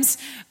times,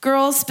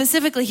 girls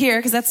specifically here,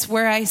 because that's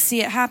where I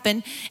see it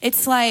happen,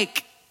 it's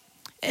like,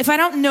 if I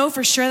don't know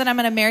for sure that I'm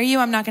going to marry you,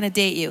 I'm not going to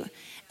date you.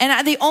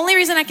 And the only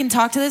reason I can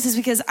talk to this is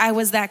because I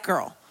was that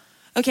girl.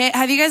 Okay,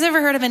 have you guys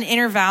ever heard of an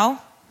inner vow?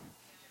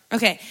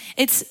 Okay,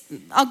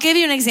 I'll give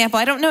you an example.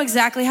 I don't know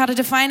exactly how to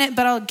define it,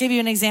 but I'll give you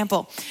an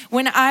example.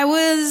 When I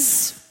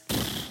was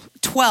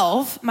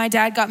 12, my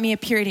dad got me a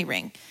purity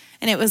ring.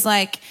 And it was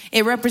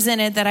it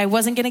represented that I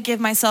wasn't going to give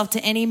myself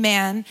to any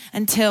man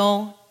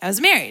until I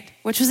was married,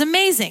 which was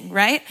amazing,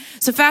 right?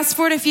 So fast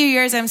forward a few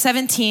years, I'm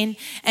 17,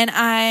 and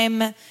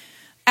I'm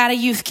at a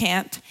youth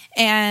camp.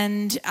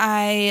 And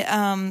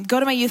I go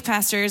to my youth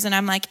pastors, and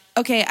I'm like,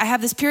 okay, I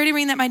have this purity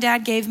ring that my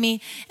dad gave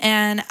me,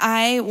 and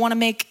I want to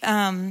make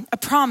a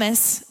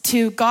promise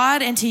to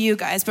God and to you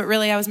guys, but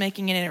really I was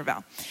making an inner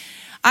vow.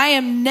 I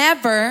am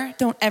never,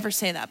 don't ever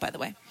say that, by the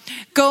way,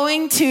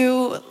 going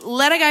to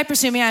let a guy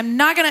pursue me. I'm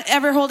not going to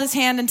ever hold his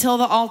hand until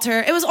the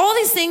altar. It was all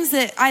these things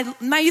that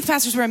my youth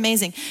pastors were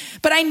amazing,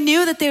 but I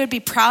knew that they would be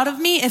proud of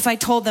me if I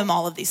told them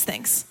all of these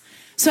things.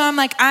 So I'm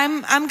like,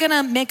 I'm going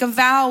to make a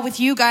vow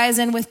with you guys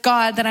and with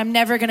God that I'm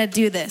never going to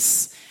do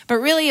this. But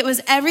really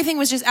everything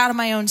was just out of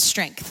my own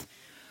strength.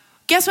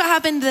 Guess what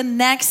happened the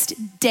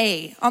next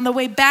day on the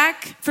way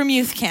back from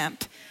youth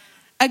camp?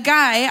 A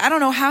guy, I don't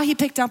know how he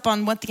picked up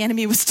on what the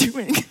enemy was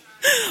doing.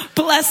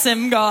 Bless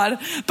him, God.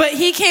 But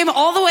he came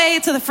all the way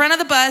to the front of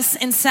the bus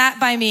and sat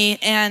by me,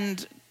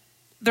 and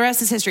the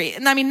rest is history.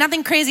 And I mean,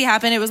 nothing crazy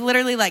happened. It was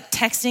literally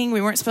texting.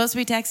 We weren't supposed to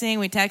be texting.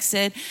 We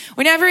texted.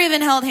 We never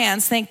even held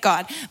hands, thank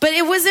God. But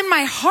it was in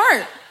my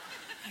heart.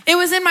 It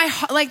was in my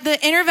heart. The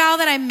inner vow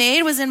that I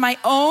made was in my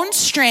own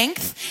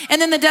strength.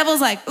 And then the devil's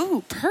like,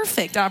 ooh,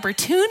 perfect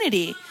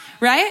opportunity,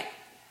 right?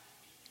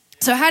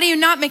 So how do you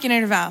not make an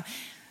inner vow?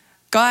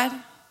 God,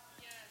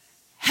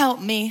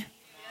 help me.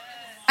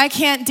 I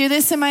can't do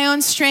this in my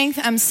own strength.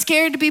 I'm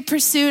scared to be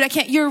pursued. I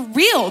can't. You're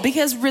real,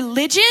 because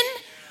religion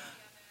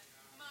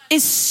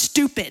is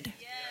stupid.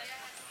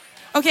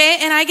 Okay?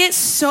 And I get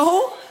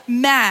so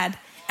mad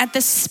at the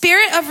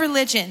spirit of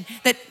religion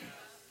that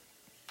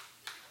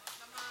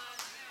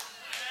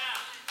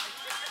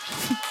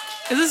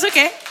is this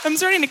okay? I'm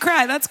starting to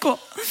cry. That's cool.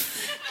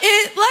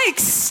 It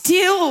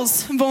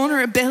steals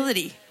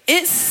vulnerability.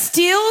 It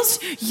steals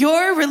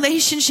your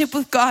relationship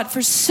with God.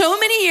 For so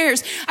many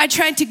years, I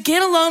tried to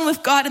get alone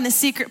with God in the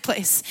secret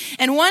place.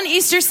 And one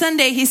Easter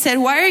Sunday, he said,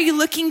 why are you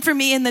looking for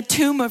me in the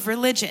tomb of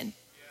religion?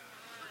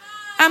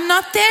 I'm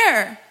not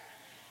there.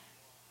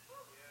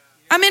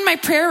 I'm in my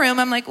prayer room.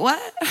 I'm like, what?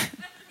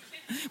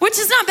 Which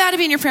is not bad to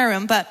be in your prayer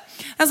room, but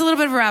that's a little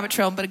bit of a rabbit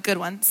trail, but a good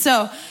one.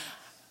 So,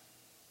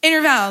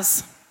 inner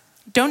vows.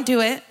 Don't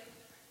do it.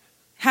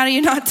 How do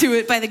you not do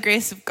it? By the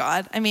grace of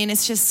God. I mean,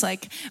 it's just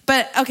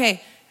but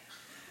okay.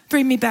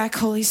 Bring me back,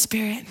 Holy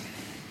Spirit.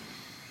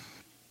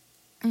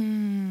 What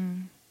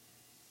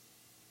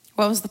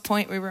was the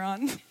point we were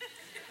on?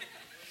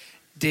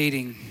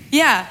 Dating.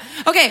 Yeah.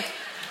 Okay.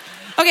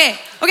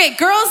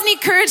 Girls need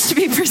courage to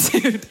be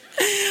pursued.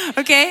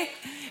 Okay?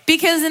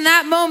 Because in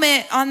that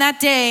moment, on that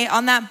day,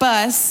 on that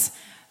bus,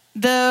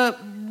 the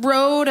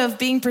road of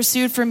being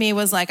pursued for me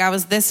was I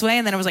was this way,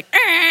 and then it was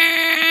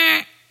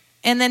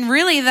and then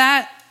really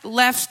that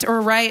left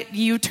or right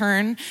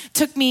U-turn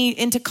took me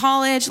into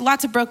college,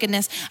 lots of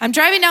brokenness. I'm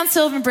driving down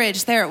Sylvan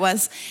Bridge, there it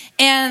was.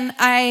 And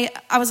I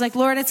was like,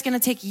 Lord, it's going to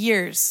take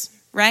years,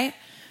 right?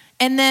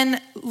 And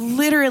then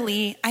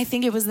literally, I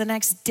think it was the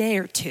next day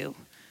or two,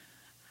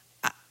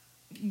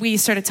 we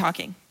started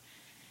talking.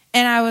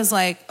 And I was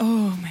like,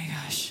 oh my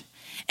gosh.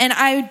 And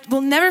I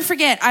will never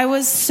forget, I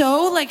was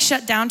so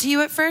shut down to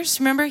you at first.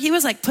 Remember, he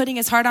was putting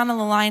his heart on the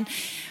line.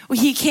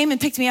 he came and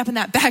picked me up in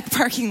that back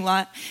parking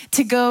lot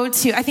to go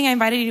to, I think I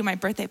invited you to my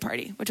birthday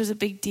party, which was a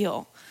big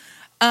deal.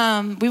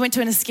 We went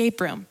to an escape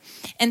room.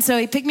 And so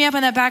he picked me up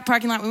in that back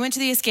parking lot. We went to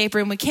the escape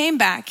room. We came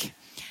back.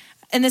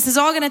 And this is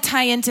all going to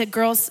tie into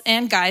girls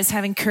and guys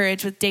having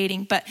courage with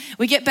dating. But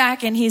we get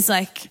back and he's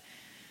like,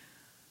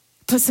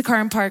 puts the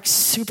car in park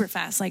super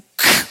fast. Like,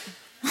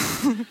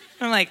 I'm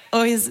like,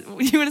 oh, you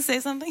want to say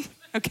something?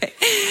 Okay.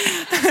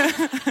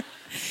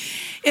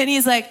 And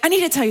he's like, I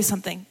need to tell you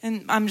something.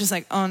 And I'm just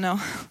like, oh no.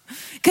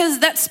 Because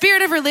that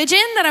spirit of religion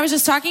that I was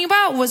just talking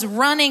about was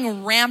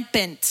running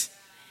rampant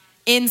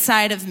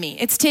inside of me.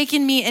 It's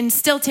taken me and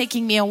still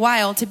taking me a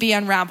while to be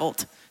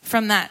unraveled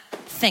from that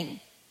thing.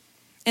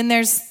 And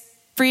there's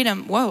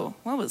freedom. Whoa,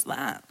 what was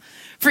that?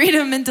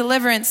 Freedom and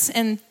deliverance,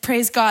 and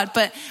praise God.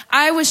 But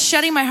I was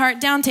shutting my heart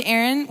down to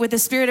Aaron with the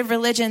spirit of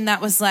religion that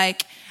was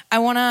like, I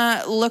want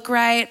to look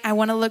right. I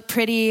want to look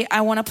pretty.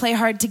 I want to play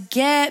hard to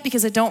get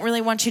because I don't really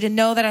want you to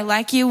know that I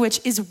like you, which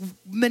is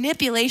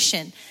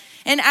manipulation.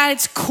 And at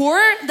its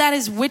core, that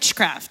is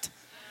witchcraft.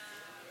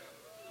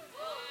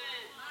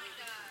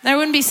 I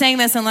wouldn't be saying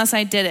this unless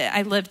I did it.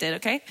 I lived it,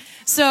 okay?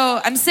 So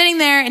I'm sitting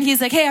there and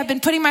he's like, hey, I've been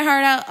putting my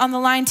heart out on the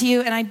line to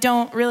you and I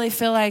don't really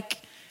feel like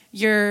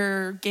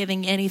you're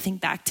giving anything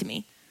back to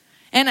me.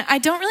 And I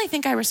don't really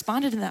think I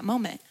responded in that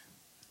moment.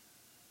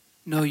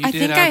 No, you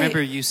did. I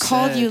remember you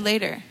called you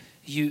later.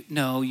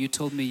 You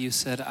told me, you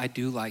said, I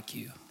do like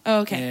you.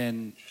 Oh, okay.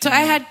 And so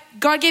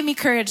God gave me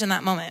courage in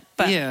that moment.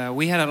 But yeah,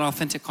 we had an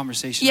authentic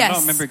conversation. Yes. I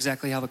don't remember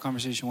exactly how the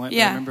conversation went,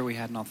 yeah. but I remember we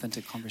had an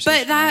authentic conversation.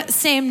 But that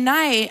same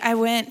night, I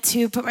went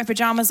to put my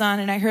pajamas on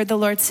and I heard the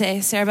Lord say,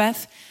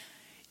 Sarahbeth,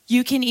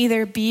 you can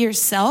either be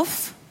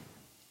yourself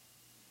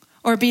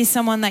or be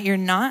someone that you're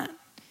not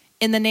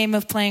in the name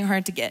of playing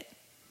hard to get.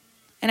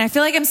 And I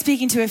feel like I'm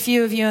speaking to a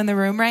few of you in the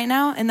room right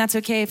now, and that's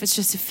okay if it's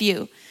just a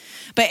few.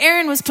 But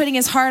Aaron was putting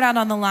his heart out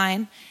on the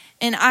line,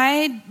 and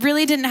I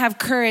really didn't have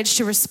courage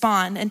to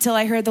respond until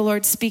I heard the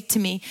Lord speak to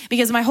me.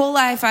 Because my whole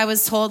life I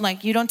was told,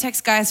 like, you don't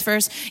text guys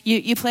first,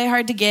 you play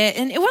hard to get.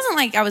 And it wasn't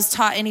like I was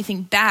taught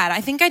anything bad. I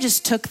think I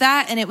just took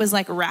that and it was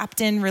like wrapped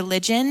in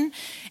religion.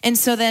 And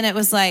so then it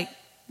was like,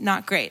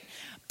 not great.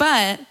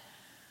 But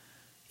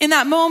in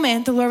that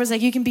moment, the Lord was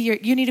like, you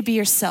need to be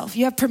yourself.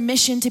 You have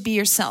permission to be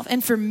yourself.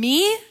 And for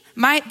me,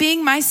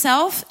 being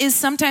myself is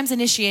sometimes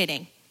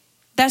initiating.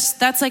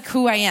 That's like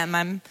who I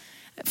am.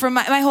 For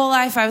my whole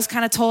life, I was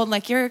kind of told,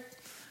 like, you're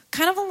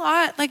kind of a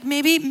lot, like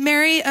maybe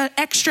marry an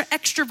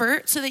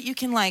extrovert so that you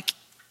can like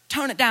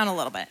tone it down a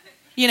little bit,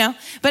 you know?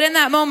 But in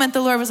that moment,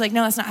 the Lord was like,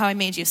 no, that's not how I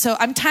made you. So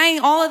I'm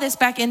tying all of this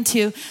back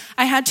into,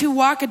 I had to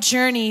walk a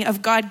journey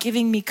of God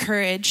giving me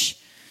courage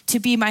to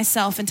be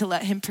myself and to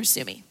let him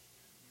pursue me.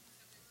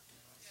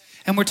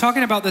 And we're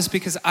talking about this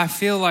because I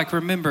feel like,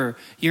 remember,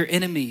 your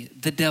enemy,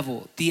 the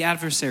devil, the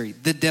adversary,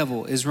 the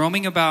devil is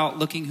roaming about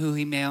looking who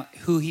he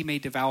may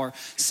devour.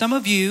 Some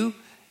of you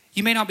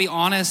may not be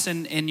honest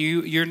and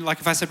you're like,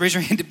 if I said raise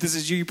your hand if this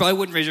is you, you probably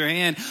wouldn't raise your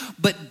hand.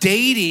 But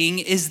dating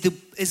is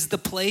the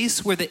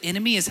place where the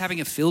enemy is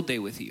having a field day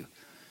with you.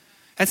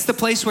 That's the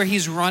place where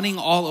he's running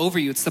all over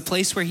you. It's the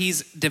place where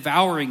he's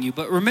devouring you.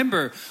 But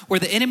remember, where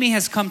the enemy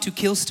has come to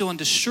kill, steal, and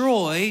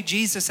destroy,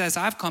 Jesus says,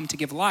 I've come to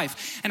give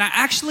life. And I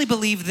actually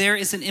believe there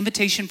is an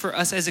invitation for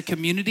us as a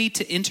community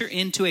to enter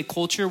into a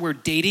culture where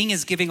dating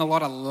is giving a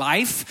lot of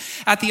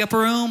life at the upper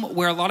room,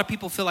 where a lot of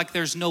people feel like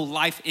there's no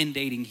life in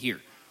dating here.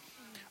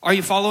 Are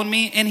you following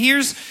me? And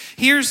here's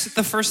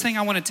the first thing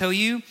I want to tell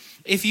you.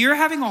 If you're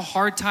having a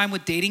hard time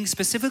with dating,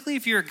 specifically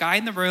if you're a guy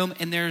in the room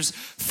and there's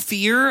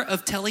fear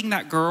of telling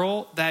that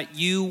girl that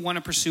you want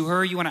to pursue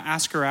her, you want to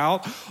ask her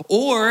out,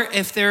 or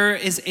if there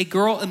is a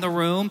girl in the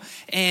room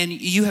and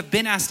you have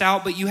been asked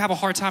out but you have a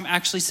hard time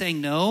actually saying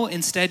no,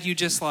 instead you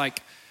just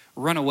like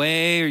run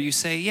away or you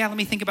say, yeah, let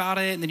me think about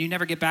it, and then you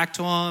never get back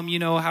to them. You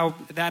know how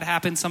that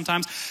happens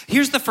sometimes.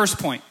 Here's the first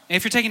point.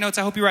 If you're taking notes,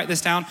 I hope you write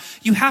this down.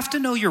 You have to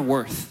know your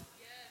worth.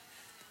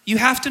 You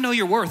have to know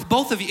your worth.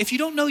 Both of you. If you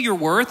don't know your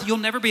worth, you'll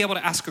never be able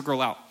to ask a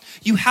girl out.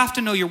 You have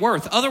to know your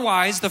worth.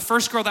 Otherwise, the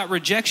first girl that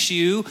rejects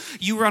you,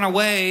 you run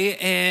away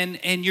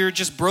and you're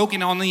just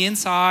broken on the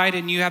inside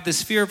and you have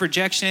this fear of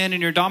rejection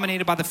and you're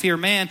dominated by the fear of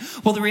man.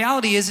 Well, the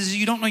reality is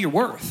you don't know your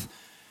worth.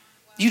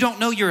 You don't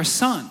know you're a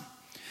son.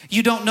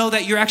 You don't know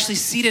that you're actually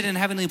seated in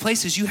heavenly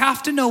places. You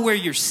have to know where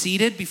you're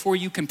seated before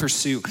you can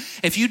pursue.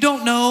 If you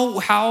don't know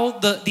how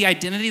the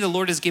identity the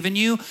Lord has given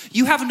you,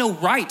 you have no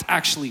right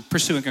actually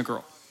pursuing a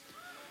girl.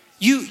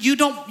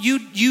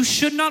 You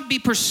should not be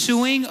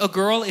pursuing a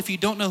girl if you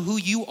don't know who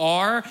you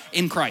are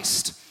in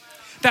Christ.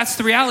 That's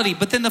the reality.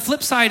 But then the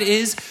flip side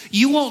is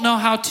you won't know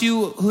how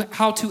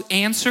to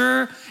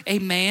answer a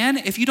man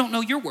if you don't know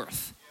your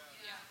worth.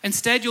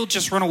 Instead, you'll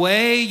just run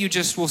away. You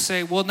just will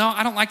say, well, no,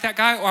 I don't like that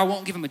guy, or I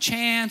won't give him a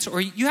chance, or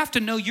you have to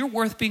know your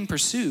worth being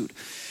pursued.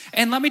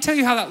 And let me tell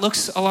you how that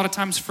looks a lot of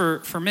times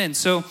for men.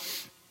 So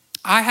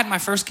I had my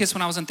first kiss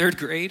when I was in 3rd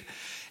grade.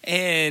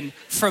 And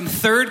from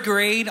 3rd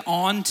grade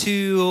on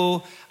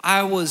to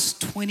I was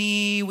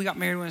 20, we got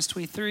married when I was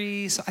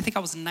 23, so I think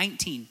I was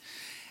 19.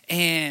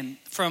 And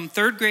from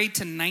 3rd grade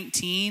to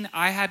 19,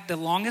 the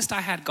longest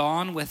I had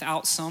gone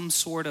without some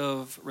sort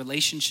of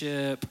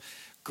relationship,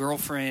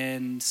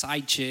 girlfriend,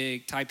 side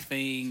chick type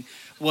thing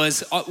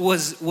was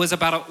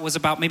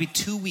about maybe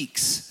 2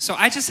 weeks. So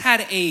I just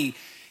had a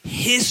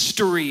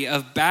history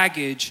of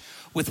baggage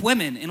with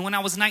women. And when I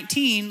was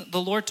 19,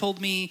 the Lord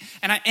told me,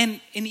 and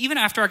even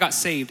after I got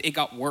saved, it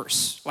got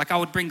worse. Like I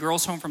would bring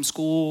girls home from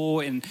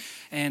school and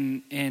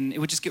it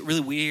would just get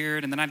really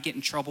weird, and then I'd get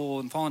in trouble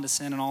and fall into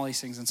sin and all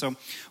these things. And so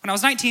when I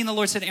was 19, the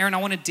Lord said, Aaron, I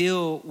want to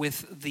deal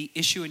with the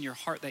issue in your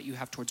heart that you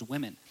have towards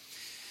women.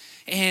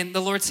 And the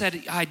Lord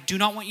said, I do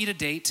not want you to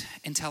date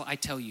until I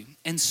tell you.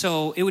 And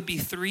so it would be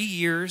 3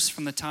 years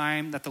from the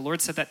time that the Lord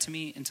said that to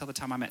me until the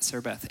time I met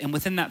Sarahbeth. And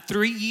within that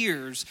 3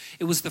 years,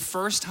 it was the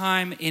first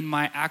time in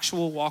my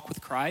actual walk with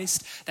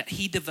Christ that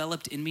he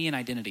developed in me an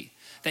identity.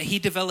 That he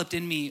developed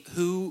in me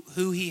who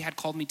he had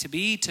called me to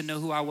be, to know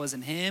who I was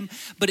in him.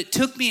 But it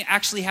took me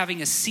actually having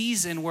a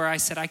season where I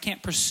said, I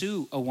can't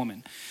pursue a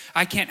woman.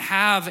 I can't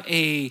have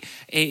a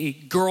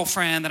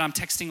girlfriend that I'm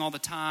texting all the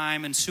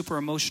time and super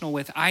emotional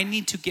with. I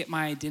need to get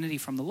my identity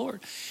from the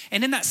Lord.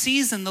 And in that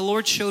season, the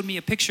Lord showed me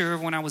a picture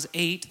of when I was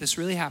 8. This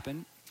really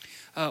happened.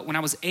 When I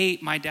was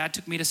 8, my dad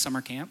took me to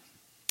summer camp.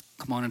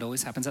 Come on, it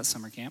always happens at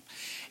summer camp.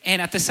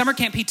 And at the summer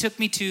camp, he took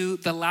me to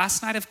the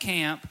last night of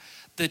camp.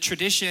 The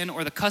tradition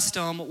or the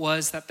custom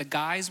was that the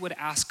guys would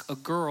ask a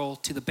girl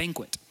to the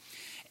banquet.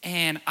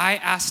 And I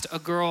asked a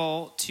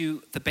girl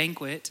to the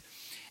banquet,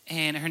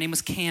 and her name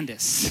was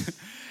Candace.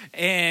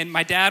 And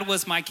my dad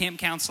was my camp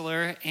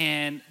counselor,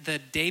 and the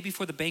day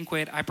before the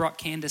banquet, I brought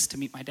Candace to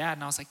meet my dad.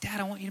 And I was like, Dad,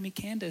 I want you to meet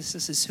Candace.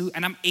 This is who,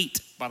 and I'm 8,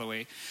 by the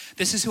way.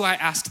 This is who I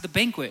asked to the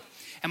banquet.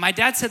 And my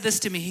dad said this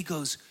to me. He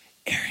goes,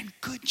 Aaron,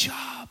 good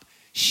job.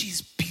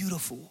 She's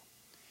beautiful.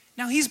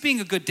 Now, he's being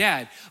a good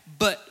dad,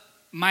 but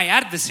my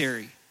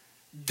adversary,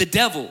 the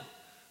devil,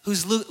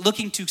 who's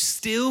looking to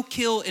steal,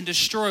 kill, and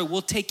destroy,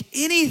 will take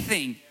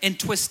anything and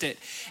twist it.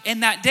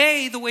 And that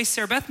day, the way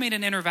Sarahbeth made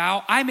an inner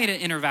vow, I made an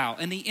inner vow.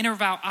 And the inner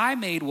vow I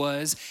made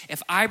was,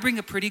 if I bring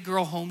a pretty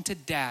girl home to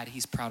Dad,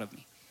 he's proud of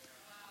me.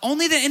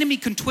 Only the enemy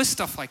can twist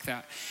stuff like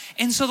that.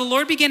 And so the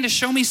Lord began to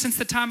show me since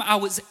the time I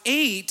was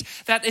 8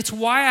 that it's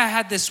why I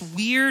had this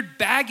weird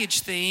baggage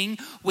thing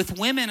with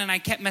women, and I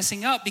kept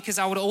messing up because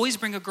I would always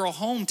bring a girl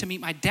home to meet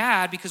my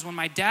dad, because when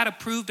my dad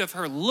approved of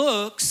her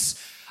looks,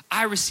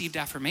 I received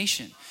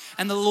affirmation.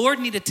 And the Lord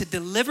needed to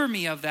deliver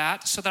me of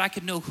that so that I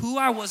could know who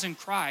I was in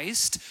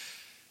Christ,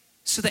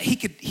 so that he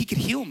could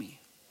heal me.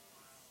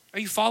 Are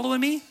you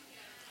following me?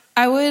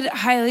 I would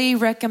highly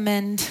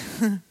recommend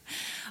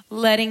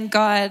letting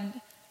God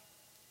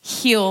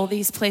heal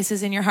these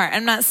places in your heart.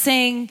 I'm not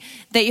saying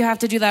that you have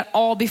to do that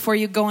all before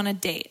you go on a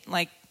date.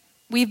 Like,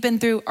 we've been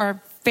through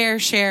our fair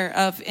share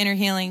of inner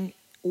healing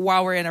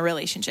while we're in a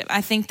relationship.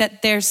 I think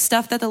that there's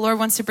stuff that the Lord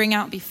wants to bring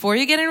out before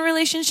you get in a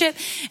relationship,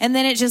 and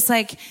then it just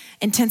like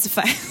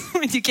intensifies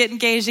when you get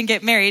engaged and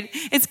get married.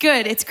 It's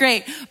good, it's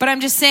great. But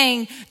I'm just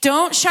saying,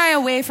 don't shy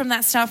away from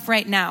that stuff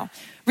right now.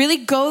 Really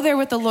go there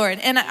with the Lord.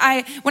 And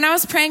when I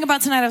was praying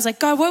about tonight, I was like,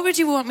 God, what would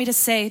you want me to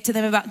say to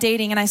them about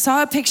dating? And I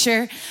saw a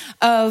picture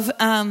of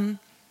a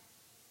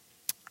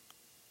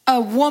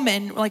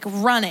woman like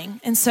running.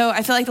 And so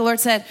I feel like the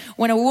Lord said,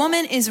 when a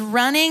woman is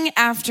running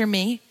after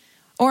me,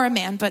 or a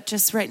man, but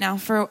just right now,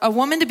 for a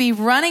woman to be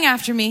running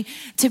after me,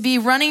 to be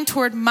running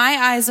toward my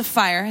eyes of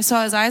fire. I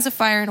saw his eyes of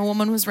fire and a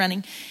woman was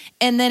running.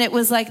 And then it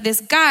was like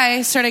this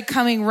guy started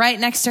coming right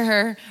next to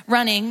her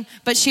running,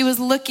 but she was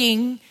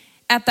looking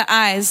at the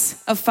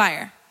eyes of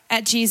fire,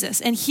 at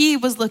Jesus. And he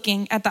was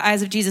looking at the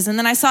eyes of Jesus. And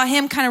then I saw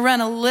him kind of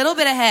run a little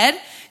bit ahead,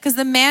 because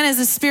the man is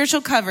a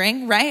spiritual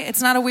covering, right?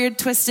 It's not a weird,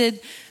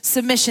 twisted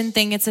submission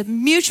thing. It's a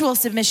mutual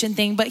submission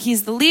thing, but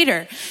he's the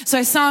leader. So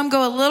I saw him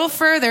go a little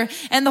further,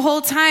 and the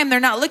whole time they're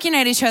not looking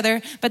at each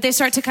other, but they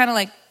start to kind of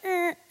like,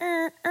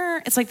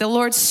 It's like the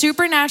Lord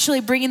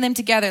supernaturally bringing them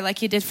together like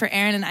he did for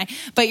Aaron and I,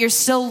 but you're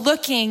still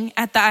looking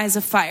at the eyes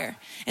of fire.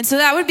 And so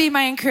that would be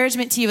my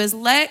encouragement to you, is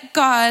let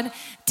God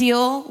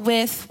deal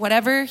with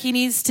whatever he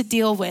needs to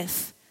deal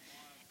with.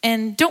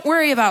 And don't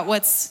worry about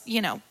what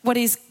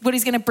he's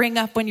going to bring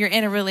up when you're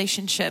in a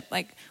relationship.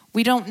 Like,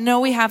 we don't know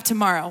we have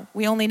tomorrow.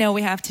 We only know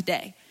we have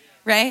today,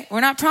 right?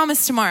 We're not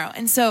promised tomorrow.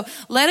 And so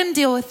let him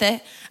deal with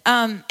it.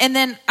 And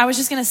then I was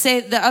just going to say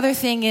the other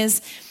thing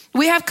is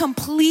we have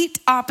complete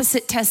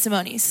opposite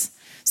testimonies.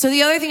 So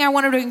the other thing I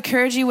wanted to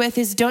encourage you with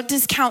is don't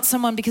discount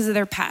someone because of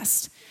their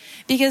past.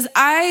 Because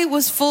I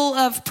was full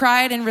of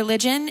pride and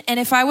religion. And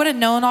if I would have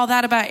known all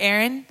that about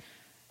Aaron,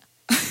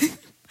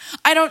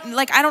 I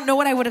don't know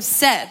what I would have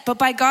said, but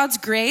by God's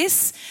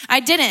grace,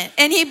 I didn't.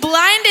 And he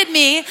blinded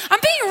me. I'm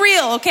being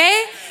real,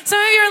 okay? Some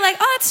of you are like,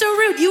 oh, that's so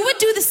rude. You would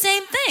do the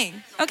same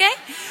thing, okay?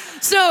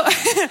 So,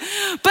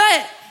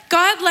 but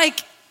God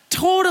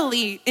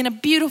totally, in a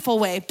beautiful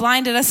way,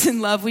 blinded us in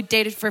love. We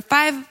dated for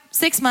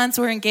 6 months.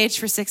 We were engaged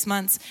for 6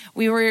 months.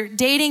 We were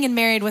dating and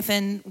married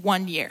within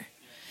 1 year.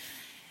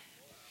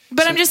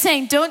 But I'm just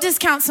saying, don't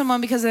discount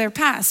someone because of their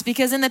past.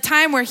 Because in the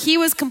time where he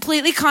was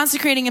completely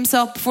consecrating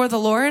himself before the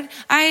Lord,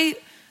 I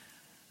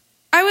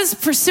was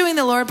pursuing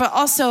the Lord, but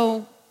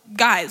also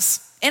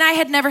guys. And I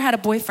had never had a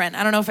boyfriend.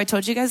 I don't know if I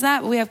told you guys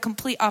that, but we have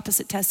complete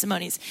opposite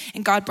testimonies.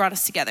 And God brought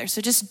us together.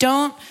 So just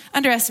don't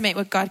underestimate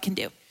what God can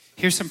do.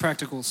 Here's some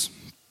practicals.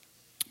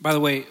 By the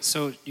way,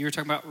 so you were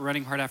talking about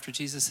running hard after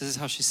Jesus. This is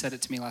how she said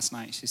it to me last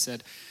night. She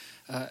said,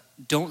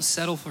 don't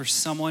settle for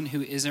someone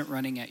who isn't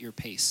running at your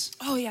pace.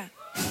 Oh, yeah.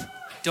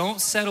 Don't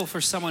settle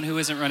for someone who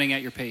isn't running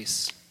at your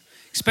pace.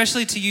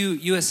 Especially to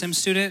you USM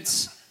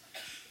students,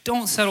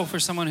 don't settle for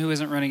someone who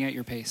isn't running at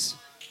your pace.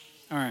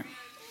 All right.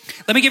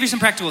 Let me give you some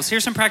practicals.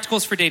 Here's some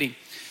practicals for dating.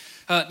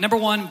 Number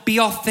one, be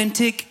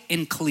authentic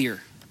and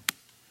clear.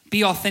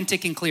 Be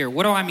authentic and clear.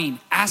 What do I mean?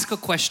 Ask a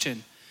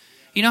question.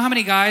 You know how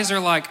many guys are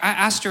like, I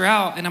asked her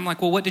out, and I'm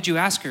like, well, what did you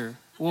ask her?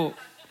 Well,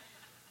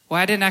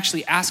 I didn't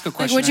actually ask a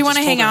question. Like, would you want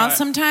to hang out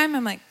sometime?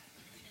 I'm like,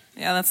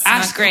 yeah, that's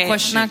not great. A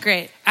question. Not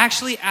great.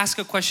 Actually ask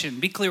a question.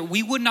 Be clear.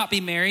 We would not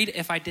be married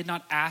if I did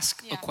not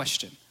ask a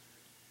question.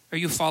 Are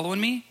you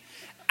following me?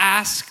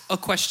 Ask a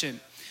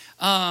question.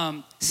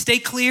 Stay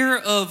clear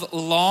of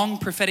long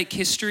prophetic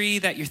history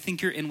that you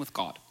think you're in with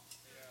God.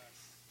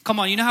 Come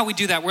on, you know how we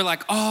do that? We're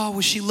like, oh, well,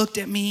 she looked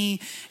at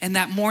me, and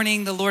that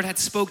morning the Lord had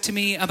spoke to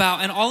me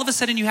about, and all of a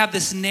sudden you have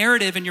this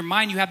narrative in your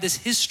mind, you have this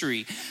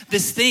history,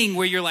 this thing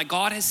where you're like,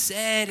 God has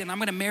said, and I'm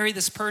going to marry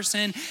this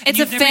person. It's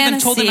you've a never fantasy. even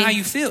told them how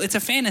you feel. It's a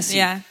fantasy.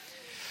 Yeah.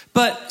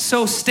 But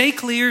so stay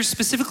clear,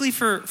 specifically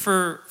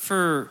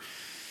for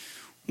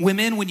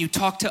women, when you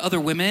talk to other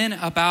women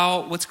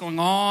about what's going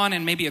on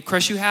and maybe a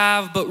crush you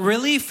have, but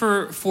really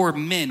for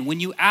men, when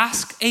you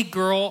ask a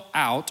girl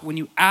out, when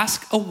you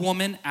ask a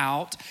woman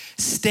out,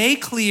 stay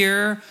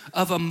clear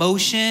of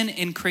emotion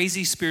and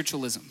crazy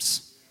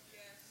spiritualisms.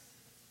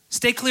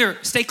 Stay clear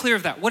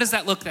of that. What does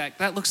that look like?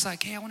 That looks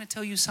like, hey, I want to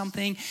tell you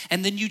something.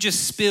 And then you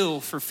just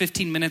spill for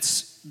 15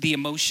 minutes the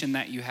emotion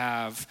that you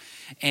have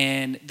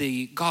and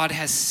the God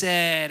has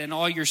said and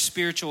all your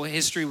spiritual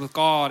history with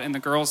God. And the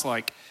girl's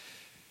like,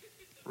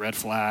 red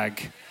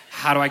flag.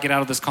 How do I get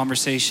out of this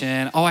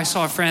conversation? Oh, I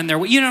saw a friend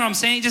there. You know what I'm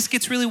saying? It just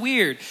gets really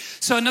weird.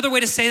 So another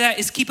way to say that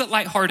is keep it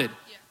lighthearted.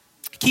 Yeah.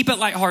 Keep it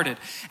lighthearted.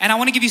 And I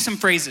want to give you some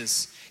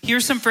phrases.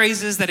 Here's some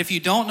phrases that if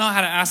you don't know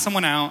how to ask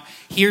someone out,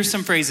 here's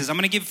some phrases. I'm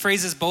going to give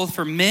phrases both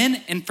for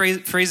men and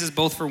phrases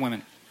both for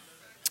women.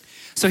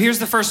 So here's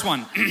the first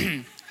one.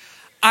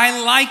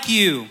 I like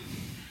you.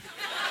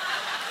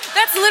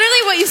 That's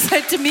literally what you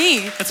said to me.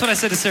 That's what I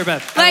said to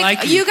Sarahbeth. Like, I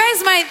like you. You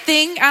guys might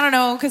think, I don't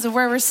know, because of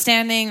where we're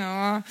standing,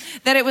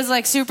 that it was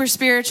like super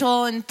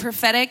spiritual and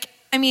prophetic.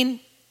 I mean,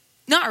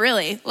 not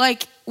really.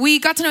 Like, we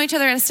got to know each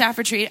other at a staff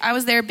retreat. I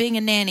was there being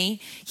a nanny.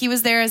 He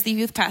was there as the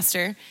youth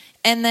pastor.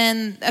 And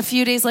then a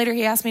few days later,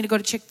 he asked me to go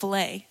to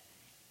Chick-fil-A.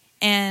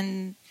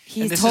 And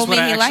he told me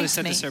he liked me. This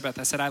is what I actually said to Sarahbeth.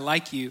 I said, I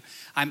like you.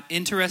 I'm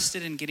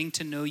interested in getting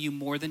to know you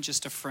more than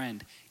just a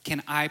friend.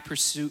 Can I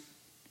pursue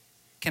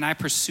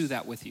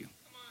that with you?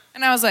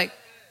 And I was like,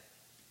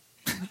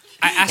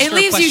 I asked it her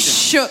leaves a question. You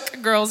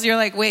shook, girls. You're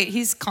like, wait,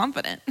 he's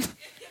confident.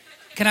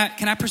 Can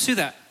I pursue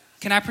that?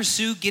 Can I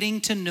pursue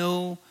getting to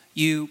know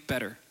you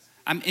better?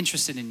 I'm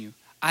interested in you.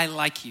 I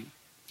like you.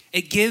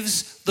 It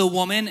gives the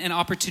woman an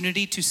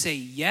opportunity to say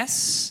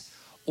yes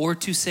or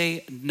to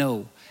say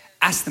no.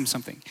 Ask them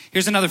something.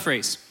 Here's another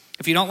phrase.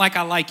 If you don't like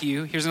I like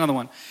you, here's another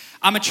one.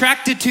 I'm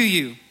attracted to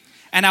you,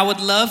 and I would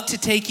love to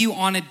take you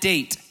on a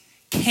date.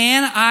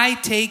 Can I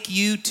take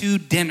you to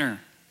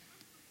dinner?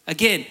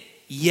 Again,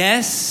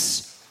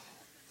 yes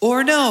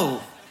or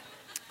no.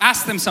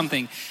 Ask them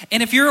something.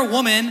 And if you're a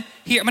woman,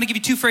 here, I'm going to give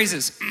you two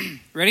phrases.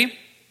 Ready?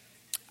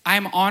 I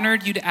am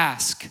honored you to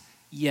ask.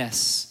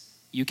 Yes,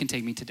 you can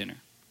take me to dinner.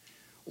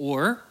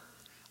 Or,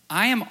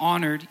 I am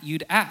honored you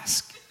to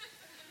ask.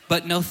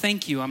 But no,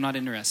 thank you, I'm not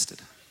interested.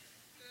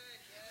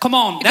 Come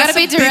on, that's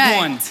a big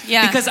one.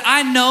 Yeah. Because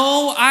I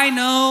know.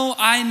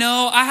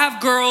 I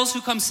have girls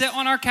who come sit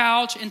on our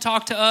couch and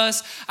talk to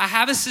us. I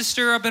have a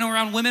sister. I've been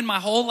around women my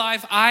whole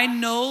life. I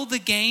know the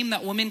game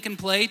that women can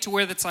play to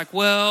where it's like,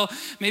 well,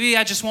 maybe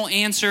I just won't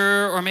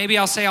answer, or maybe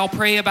I'll say I'll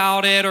pray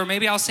about it, or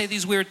maybe I'll say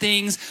these weird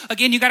things.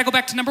 Again, you got to go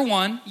back to number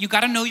one. You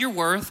got to know your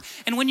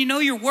worth. And when you know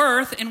your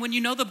worth, and when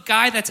you know the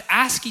guy that's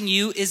asking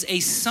you is a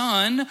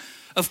son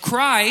of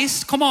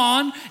Christ, come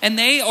on, and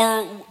they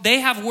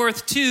have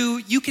worth too,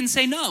 you can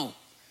say no.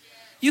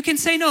 You can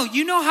say no.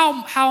 You know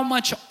how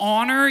much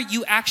honor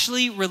you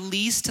actually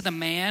release to the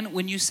man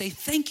when you say,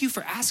 thank you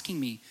for asking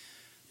me,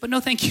 but no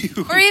thank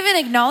you. Or even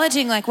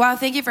acknowledging like, wow,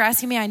 thank you for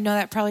asking me. I know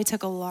that probably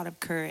took a lot of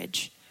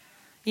courage,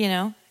 you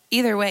know,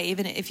 either way,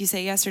 even if you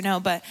say yes or no.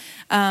 But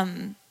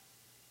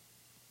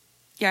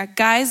yeah,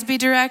 guys be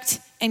direct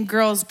and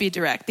girls be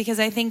direct,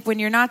 because I think when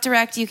you're not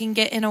direct, you can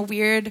get in a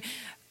weird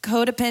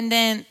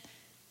codependent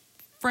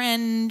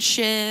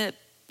friendship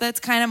that's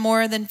kind of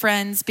more than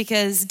friends,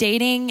 because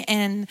dating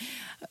and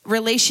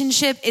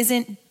relationship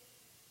isn't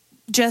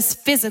just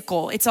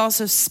physical, it's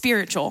also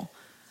spiritual.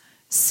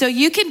 So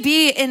you can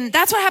be in,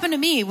 that's what happened to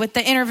me with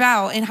the inner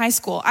vow in high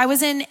school. I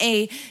was in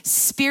a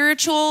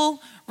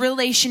spiritual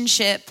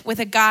relationship with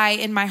a guy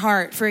in my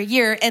heart for a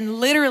year, and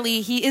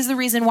literally he is the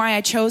reason why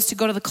I chose to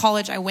go to the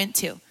college I went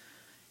to.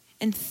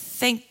 And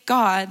thank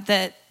God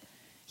that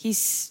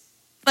he's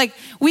Like,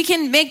 we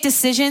can make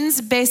decisions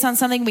based on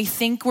something we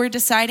think we're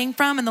deciding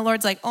from, and the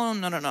Lord's like, oh,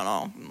 no,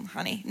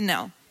 honey,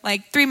 no.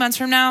 Like, 3 months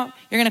from now,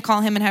 you're going to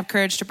call him and have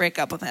courage to break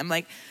up with him.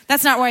 Like,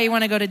 that's not why you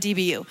want to go to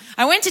DBU.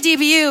 I went to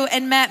DBU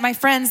and met my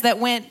friends that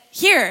went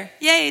here.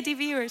 Yay,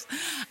 DBUers.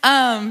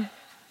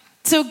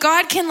 So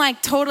God can,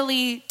 like,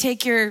 totally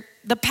take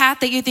the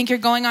path that you think you're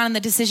going on and the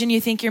decision you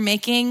think you're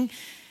making.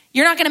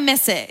 You're not going to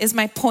miss it, is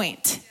my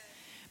point.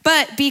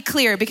 But be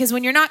clear, because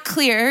when you're not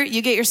clear,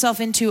 you get yourself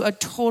into a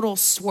total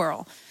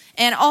swirl.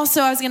 And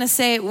also, I was going to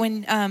say,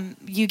 when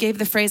you gave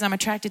the phrase, I'm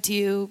attracted to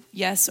you,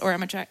 yes, or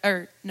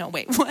no,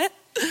 wait, what?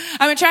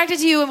 I'm attracted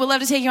to you and would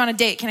love to take you on a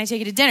date. Can I take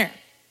you to dinner?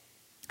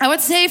 I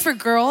would say for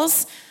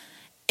girls,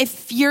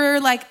 if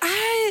you're like,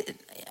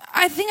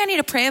 I think I need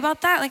to pray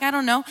about that, like, I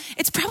don't know,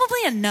 it's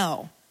probably a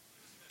no.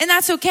 And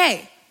that's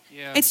okay.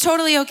 Yeah. It's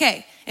totally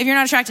okay if you're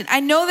not attracted. I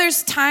know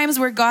there's times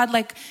where God,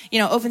 like,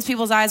 opens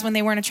people's eyes when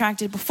they weren't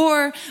attracted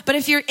before. But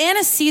if you're in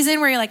a season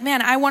where you're like,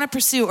 man, I want to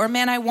pursue, or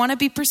man, I want to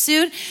be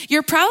pursued,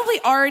 you're probably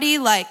already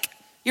like,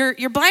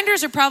 your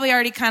blinders are probably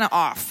already kind of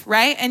off,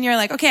 right? And you're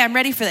like, okay, I'm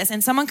ready for this.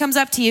 And someone comes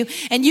up to you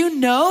and you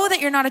know that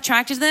you're not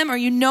attracted to them, or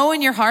you know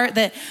in your heart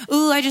that,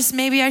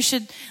 maybe I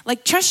should,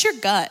 like, trust your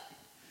gut.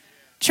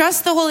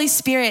 Trust the Holy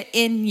Spirit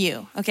in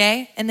you,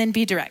 okay? And then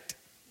be direct.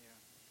 Yeah.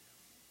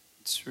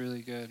 It's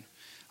really good.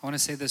 I want to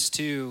say this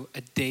too.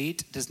 A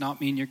date does not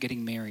mean you're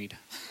getting married.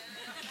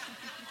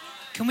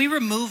 Can we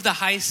remove the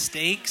high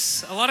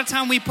stakes? A lot of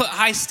time we put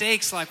high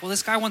stakes like, well,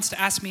 this guy wants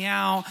to ask me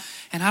out,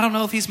 and I don't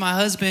know if he's my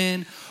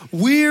husband.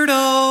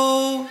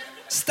 Weirdo.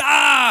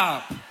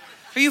 Stop.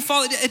 Are you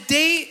following? A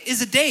date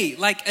is a date.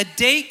 Like, a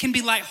date can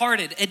be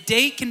lighthearted. A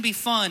date can be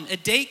fun. A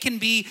date can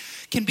be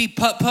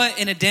putt-putt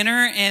in a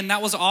dinner, and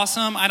that was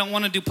awesome. I don't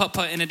want to do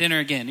putt-putt in a dinner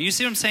again. You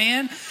see what I'm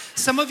saying?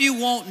 Some of you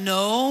won't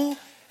know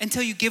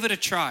until you give it a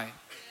try.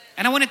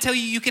 And I want to tell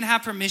you, you can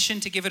have permission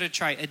to give it a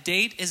try. A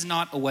date is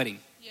not a wedding.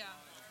 Yeah.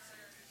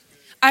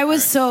 I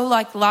was so,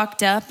 like,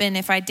 locked up, and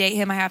if I date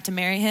him, I have to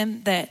marry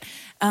him, that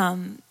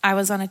I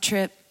was on a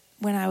trip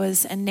when I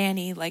was a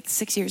nanny, like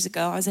 6 years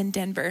ago. I was in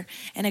Denver,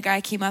 and a guy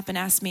came up and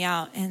asked me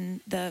out, and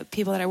the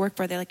people that I work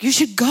for, they're like, you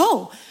should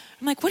go.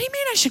 I'm like, what do you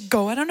mean I should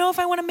go? I don't know if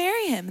I want to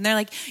marry him. And they're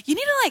like, you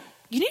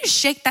need to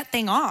shake that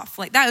thing off.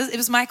 Like, it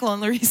was Michael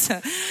and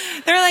Larissa.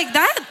 They're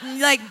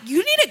like, you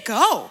need to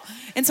go.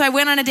 And so I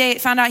went on a date,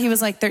 found out he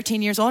was like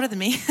 13 years older than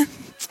me.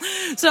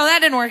 So that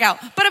didn't work out.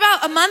 But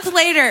about a month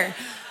later,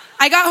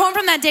 I got home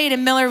from that date,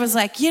 and Miller was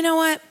like, you know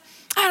what?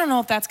 I don't know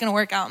if that's going to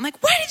work out. I'm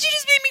like, why did you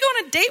just make me go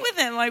on a date with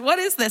him? Like, what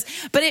is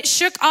this? But it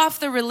shook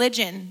off the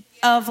religion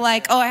of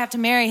like, oh, I have to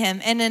marry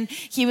him. And then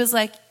he was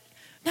like,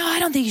 no, I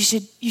don't think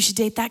you should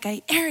date that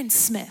guy, Aaron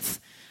Smith.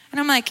 And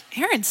I'm like,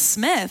 Aaron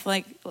Smith?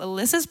 Like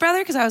Alyssa's brother?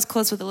 Because I was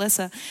close with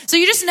Alyssa. So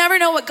you just never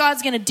know what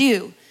God's going to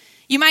do.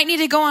 You might need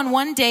to go on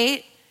one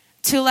date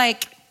to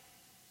like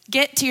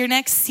get to your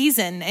next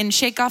season and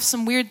shake off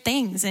some weird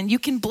things. And you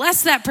can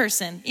bless that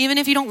person, even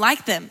if you don't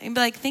like them. And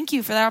be like, thank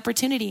you for that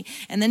opportunity.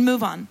 And then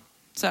move on.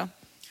 So. All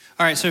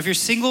right, so if you're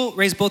single,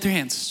 raise both your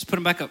hands. Just put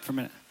them back up for a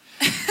minute.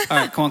 All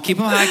right, come on, keep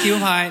them high, keep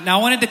them high. Now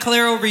I want to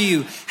declare over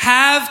you,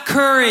 have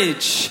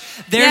courage.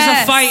 There's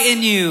a fight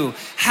in you.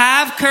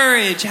 Have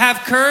courage. Have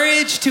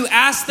courage to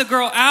ask the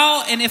girl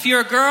out. And if you're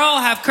a girl,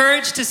 have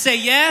courage to say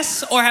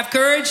yes or have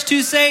courage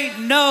to say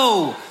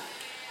no.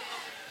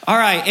 All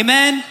right,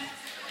 amen?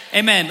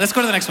 Amen. Let's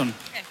go to the next one.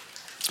 Okay.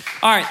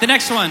 All right, the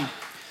next one.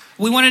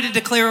 We wanted to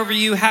declare over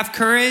you, have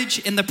courage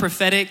in the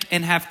prophetic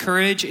and have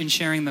courage in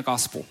sharing the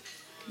gospel.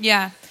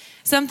 Yeah.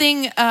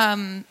 Something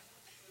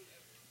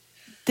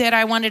that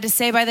I wanted to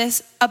say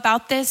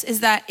about this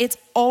is that it's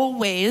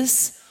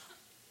always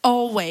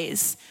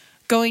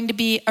going to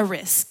be a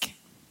risk.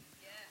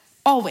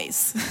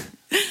 Always.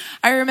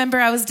 I remember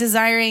I was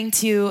desiring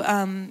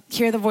to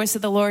hear the voice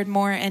of the Lord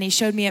more, and he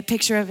showed me a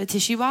picture of a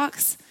tissue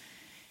box.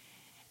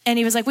 And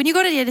he was like, when you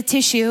go to get a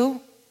tissue,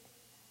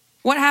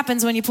 what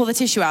happens when you pull the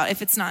tissue out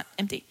if it's not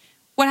empty?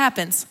 What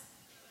happens?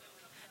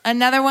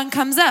 Another one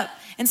comes up.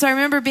 And so I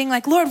remember being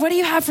like, Lord, what do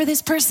you have for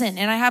this person?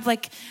 And I have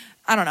like,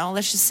 I don't know,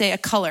 let's just say a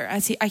color. I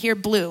hear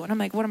blue. And I'm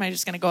like, what am I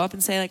just going to go up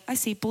and say? Like, I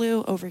see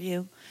blue over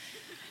you.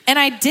 And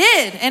I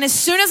did. And as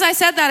soon as I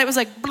said that, it was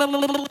like, blah,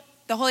 blah, blah, blah.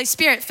 The Holy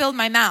Spirit filled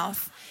my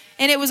mouth.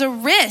 And it was a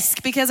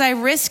risk because I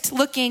risked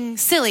looking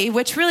silly,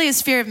 which really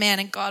is fear of man,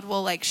 and God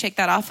will like shake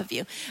that off of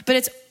you. But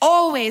it's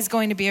always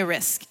going to be a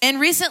risk. And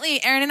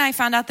recently, Aaron and I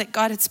found out that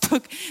God had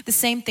spoke the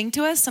same thing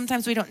to us.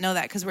 Sometimes we don't know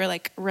that because we're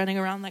like running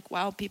around like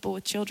wild people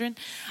with children.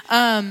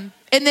 And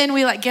then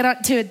we like get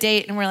up to a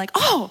date and we're like,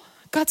 oh,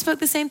 God spoke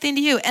the same thing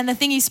to you. And the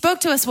thing he spoke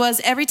to us was,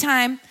 every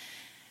time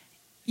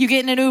you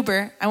get in an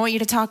Uber, I want you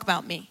to talk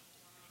about me.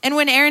 And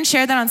when Aaron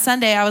shared that on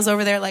Sunday, I was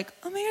over there like,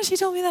 oh my gosh, he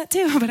told me that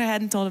too, but I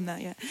hadn't told him that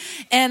yet.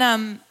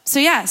 And so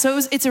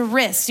it's a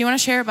risk. Do you want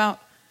to share about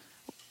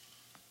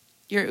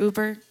your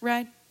Uber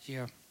ride?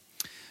 Yeah.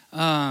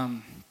 I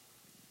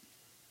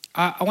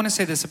want to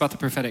say this about the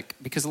prophetic,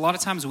 because a lot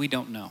of times we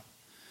don't know.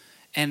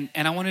 And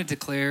I want to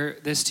declare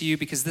this to you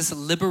because this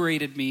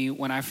liberated me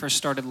when I first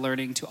started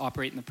learning to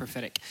operate in the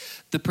prophetic.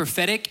 The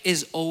prophetic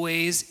is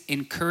always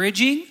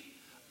encouraging,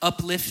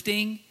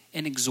 uplifting,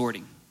 and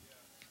exhorting.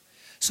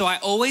 So I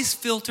always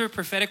filter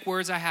prophetic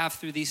words I have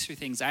through these three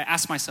things. I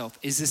ask myself,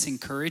 is this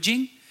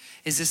encouraging?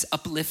 Is this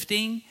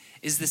uplifting?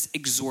 Is this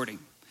exhorting?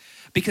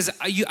 Because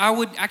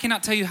I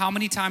cannot tell you how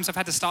many times I've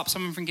had to stop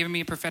someone from giving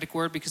me a prophetic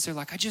word because they're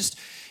like, I just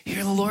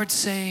hear the Lord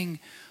saying,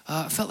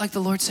 I felt like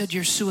the Lord said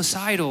you're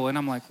suicidal. And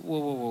I'm like,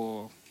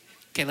 whoa.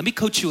 Okay, let me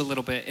coach you a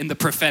little bit in the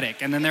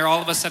prophetic. And then they're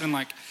all of a sudden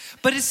like,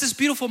 but it's this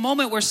beautiful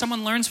moment where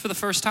someone learns for the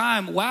first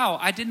time, wow,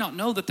 I did not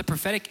know that the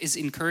prophetic is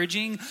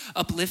encouraging,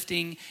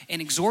 uplifting,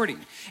 and exhorting.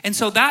 And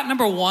so that,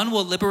 number one,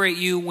 will liberate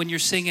you when you're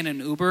singing an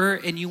Uber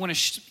and you want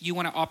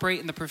to operate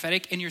in the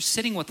prophetic and you're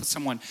sitting with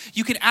someone.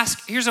 You can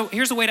ask, here's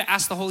a way to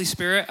ask the Holy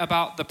Spirit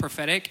about the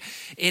prophetic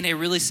in a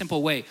really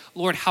simple way.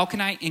 Lord, how can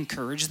I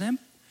encourage them?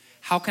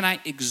 How can I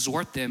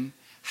exhort them?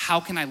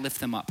 How can I lift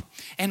them up?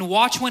 And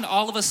watch when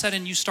all of a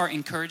sudden you start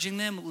encouraging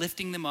them,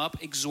 lifting them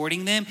up,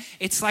 exhorting them.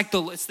 It's like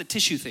it's the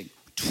tissue thing.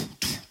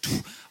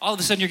 All of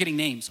a sudden you're getting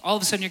names. All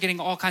of a sudden you're getting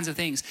all kinds of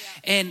things.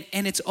 And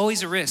it's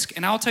always a risk.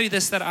 And I'll tell you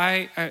this,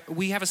 that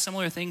we have a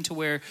similar thing to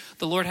where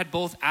the Lord had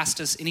both asked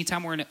us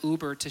anytime we're in an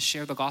Uber to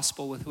share the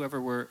gospel with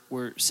whoever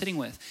we're sitting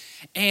with.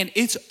 And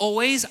it's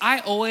always,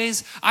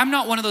 I'm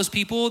not one of those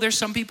people. There's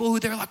some people who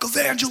they're like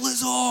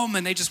evangelism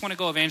and they just want to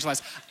go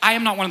evangelize. I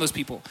am not one of those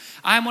people.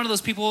 I'm one of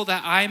those people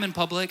that I am in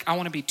public. I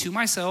want to be to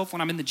myself.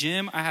 When I'm in the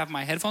gym, I have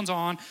my headphones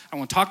on. I don't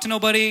want to talk to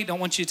nobody. Don't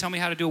want you to tell me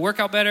how to do a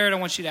workout better. I don't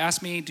want you to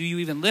ask me, do you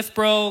even lift,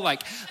 bro?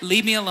 Like,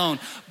 leave me alone.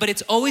 But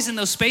it's always in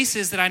those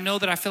spaces that I know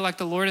that I feel like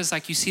the Lord is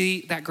like, you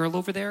see that girl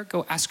over there?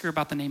 Go ask her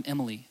about the name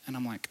Emily. And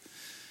I'm like,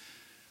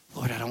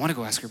 Lord, I don't want to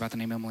go ask her about the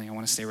name Emily. I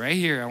want to stay right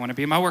here. I want to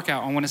be in my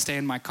workout. I want to stay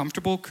in my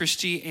comfortable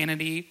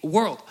Christianity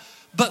world.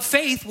 But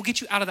faith will get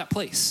you out of that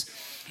place.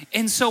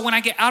 And so when I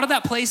get out of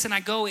that place and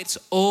I go, it's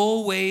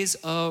always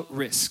a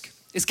risk.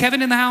 Is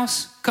Kevin in the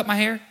house? Cut my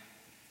hair?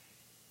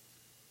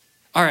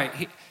 All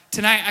right.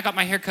 Tonight I got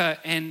my hair cut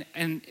and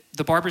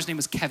the barber's name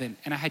was Kevin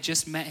and I had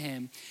just met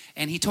him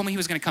and he told me he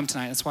was going to come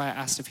tonight. That's why I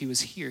asked if he was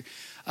here.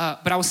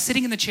 But I was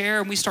sitting in the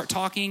chair and we start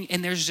talking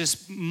and there's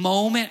just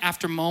moment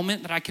after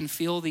moment that I can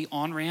feel the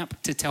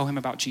on-ramp to tell him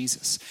about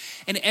Jesus.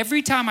 And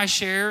every time I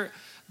share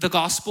the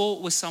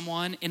gospel with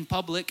someone in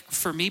public,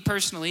 for me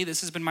personally,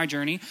 this has been my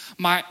journey,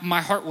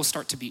 my heart will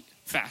start to beat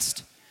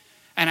fast.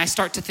 And I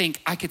start to think,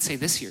 I could say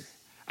this here.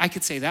 I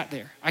could say that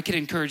there. I could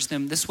encourage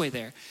them this way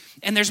there.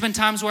 And there's been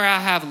times where I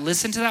have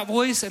listened to that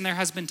voice and there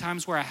has been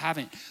times where I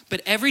haven't.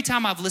 But every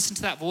time I've listened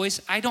to that voice,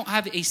 I don't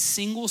have a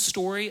single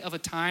story of a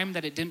time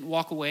that it didn't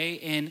walk away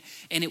and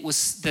it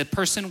was the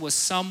person was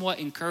somewhat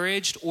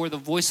encouraged or the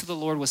voice of the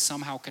Lord was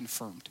somehow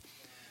confirmed.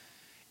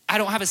 I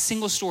don't have a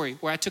single story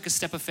where I took a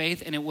step of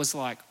faith and it was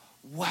like,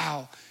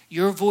 wow,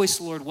 your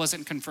voice, Lord,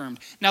 wasn't confirmed.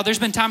 Now, there's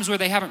been times where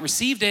they haven't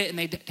received it and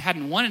they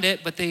hadn't wanted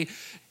it, but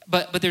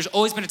there's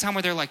always been a time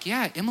where they're like,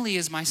 yeah, Emily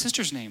is my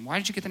sister's name. Why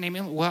did you get the name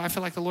Emily? Well, I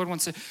feel like the Lord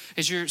wants to,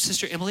 is your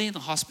sister Emily in the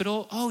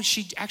hospital? Oh,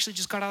 she actually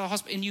just got out of the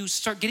hospital. And you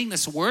start getting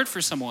this word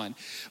for someone.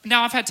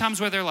 Now, I've had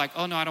times where they're like,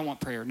 oh, no, I don't want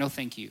prayer. No,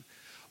 thank you.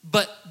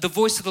 But the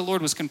voice of the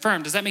Lord was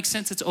confirmed. Does that make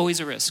sense? It's always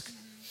a risk.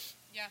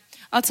 Yeah.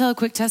 I'll tell a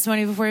quick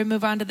testimony before we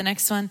move on to the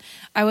next one.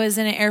 I was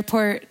in an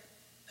airport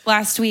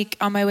last week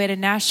on my way to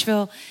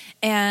Nashville,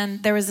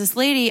 and there was this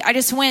lady. I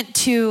just went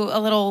to a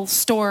little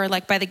store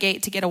like by the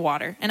gate to get a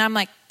water, and I'm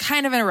like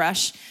kind of in a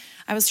rush.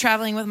 I was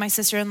traveling with my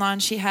sister-in-law,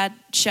 and she had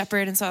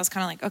Shepherd, and so I was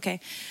kind of like, okay,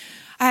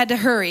 I had to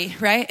hurry,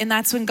 right? And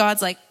that's when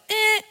God's like,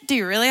 do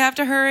you really have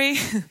to hurry?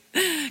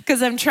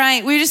 Because I'm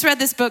trying. We just read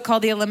this book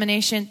called The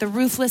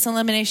Ruthless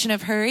Elimination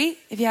of Hurry.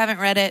 If you haven't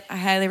read it, I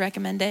highly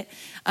recommend it.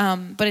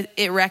 But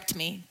it wrecked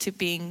me to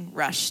being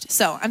rushed.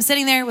 So I'm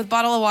sitting there with a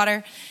bottle of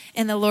water,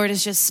 and the Lord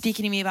is just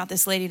speaking to me about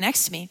this lady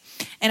next to me.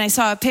 And I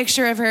saw a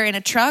picture of her in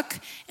a truck,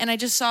 and I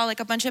just saw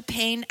like a bunch of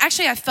pain.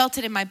 Actually, I felt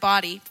it in my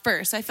body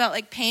first. I felt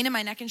like pain in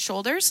my neck and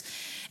shoulders.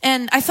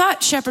 And I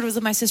thought Shepherd was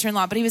with my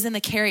sister-in-law, but he was in the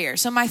carrier.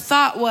 So my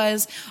thought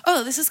was,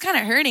 oh, this is kind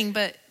of hurting,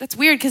 but that's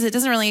weird because it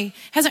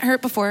hasn't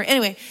hurt before.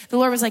 Anyway, the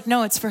Lord was like,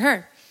 no, it's for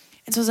her.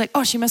 And so I was like,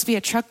 oh, she must be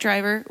a truck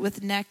driver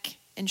with neck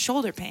and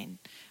shoulder pain.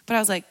 But I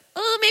was like,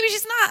 oh, maybe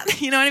she's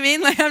not. You know what I mean?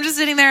 Like, I'm just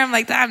sitting there. I'm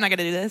like, I'm not going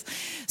to do this.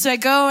 So I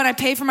go and I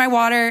pay for my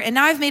water. And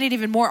now I've made it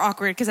even more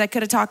awkward because I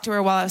could have talked to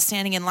her while I was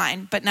standing in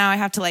line. But now I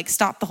have to like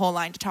stop the whole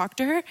line to talk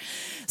to her.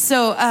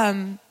 So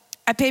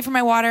I pay for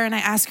my water and I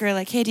ask her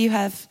like, hey,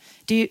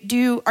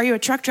 are you a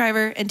truck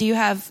driver? And do you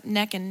have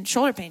neck and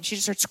shoulder pain? She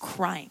just starts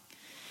crying.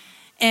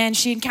 And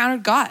she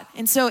encountered God.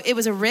 And so it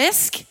was a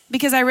risk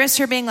because I risked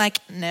her being like,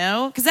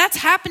 no, because that's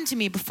happened to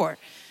me before.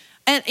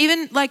 And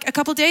even like a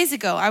couple days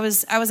ago, I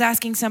was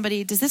asking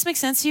somebody, does this make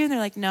sense to you? And they're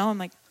like, no. I'm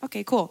like,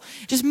 okay, cool.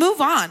 Just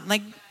move on.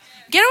 Like,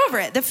 get over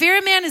it. The fear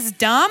of man is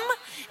dumb,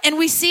 and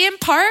we see in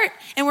part,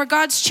 and we're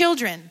God's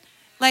children.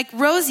 Like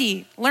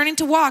Rosie, learning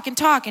to walk and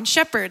talk, and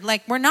Shepherd.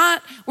 Like,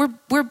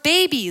 we're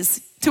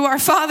babies to our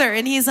Father.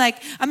 And he's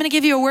like, I'm going to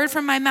give you a word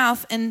from my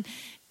mouth, and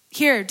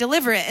here,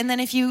 deliver it. And then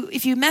if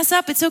you mess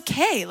up, it's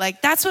okay.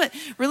 Like, that's what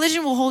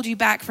religion will hold you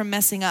back from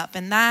messing up.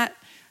 And that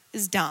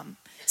is dumb.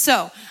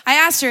 So I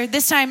asked her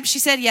this time, she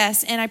said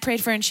yes. And I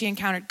prayed for her and she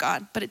encountered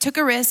God, but it took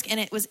a risk and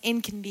it was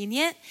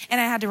inconvenient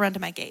and I had to run to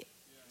my gate.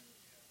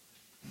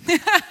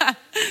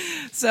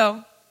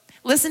 So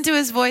listen to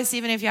his voice,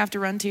 even if you have to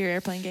run to your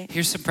airplane gate.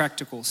 Here's some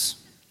practicals.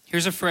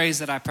 Here's a phrase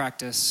that I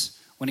practice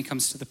when it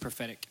comes to the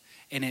prophetic,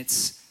 and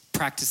it's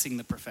practicing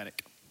the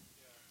prophetic.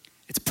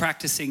 It's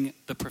practicing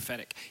the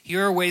prophetic.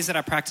 Here are ways that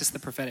I practice the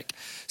prophetic.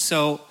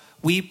 So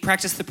we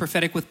practice the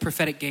prophetic with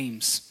prophetic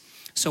games.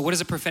 So what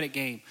is a prophetic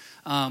game?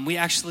 We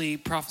actually,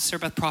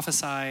 Sarahbeth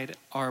prophesied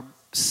our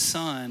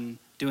son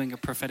doing a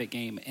prophetic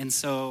game. And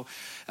so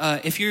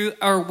if you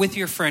are with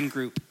your friend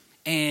group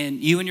and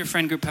you and your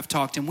friend group have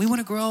talked and we want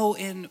to grow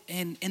in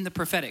the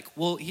prophetic,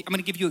 well, I'm going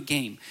to give you a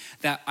game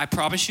that I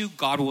promise you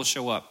God will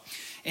show up.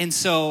 And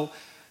so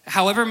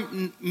however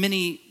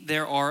many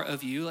there are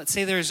of you, let's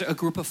say there's a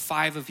group of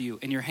 5 of you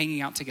and you're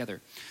hanging out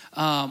together.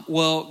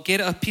 Well,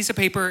 get a piece of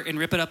paper and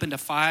rip it up into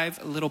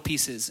 5 little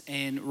pieces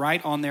and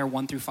write on there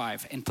 1 through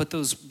 5 and put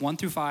those 1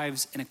 through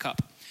 5s in a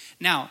cup.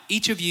 Now,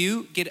 each of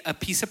you get a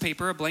piece of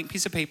paper, a blank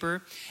piece of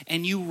paper,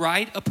 and you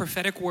write a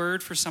prophetic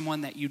word for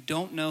someone that you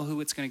don't know who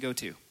it's going to go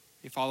to.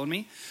 You following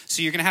me?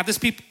 So you're going to have this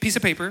piece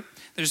of paper.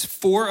 There's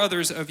 4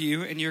 others of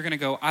you, and you're going to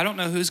go, I don't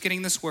know who's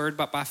getting this word,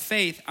 but by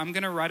faith, I'm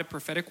going to write a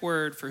prophetic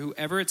word for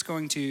whoever it's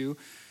going to,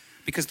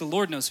 because the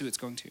Lord knows who it's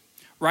going to.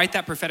 Write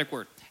that prophetic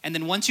word. And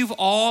then once you've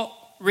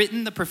all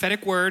written the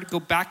prophetic word,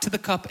 go back to the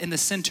cup in the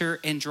center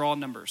and draw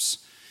numbers.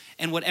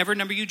 And whatever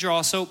number you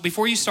draw, so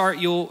before you start,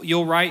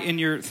 you'll write in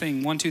your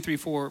thing, 1, 2, 3,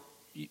 4.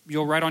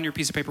 You'll write on your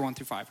piece of paper 1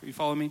 through 5. Are you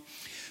following me?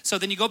 So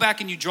then you go back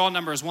and you draw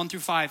numbers 1 through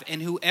 5,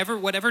 and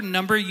whatever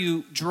number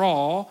you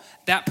draw,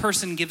 that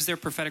person gives their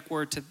prophetic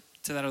word to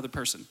that other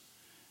person.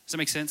 Does that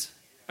make sense?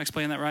 Am I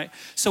explaining that right?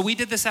 So we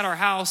did this at our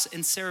house,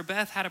 and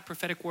Sarahbeth had a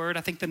prophetic word.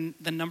 I think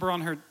the number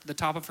on the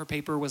top of her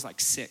paper was like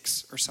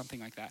 6 or something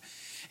like that.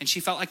 And she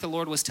felt like the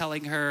Lord was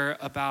telling her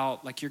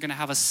about, like, you're going to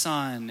have a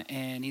son,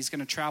 and he's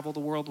going to travel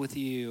the world with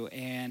you,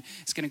 and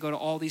he's going to go to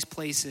all these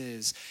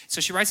places. So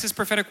she writes this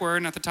prophetic word,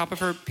 and at the top of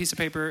her piece of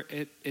paper,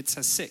 it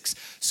says 6.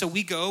 So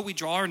we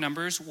draw our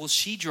numbers. Well,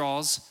 she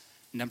draws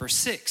number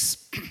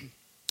 6.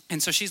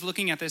 And so she's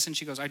looking at this, and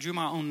she goes, I drew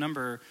my own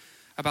number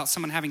about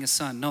someone having a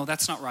son. No,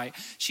 that's not right.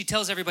 She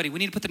tells everybody, we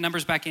need to put the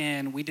numbers back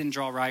in. We didn't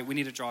draw right. We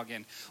need to draw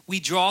again. We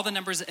draw the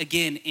numbers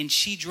again, and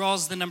she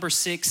draws the number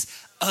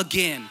 6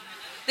 again.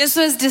 This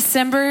was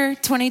December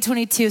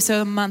 2022,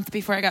 so a month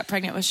before I got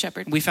pregnant with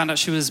Shepherd. We found out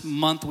she was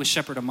month with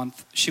Shepherd a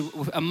month.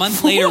 A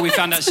month later, we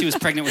found out she was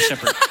pregnant with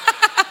Shepherd.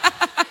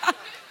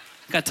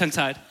 Got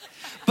tongue-tied.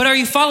 But are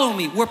you following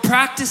me? We're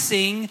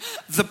practicing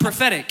the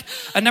prophetic.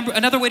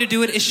 Another way to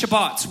do it is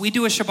Shabbats. We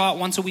do a Shabbat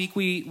once a week.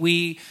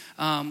 We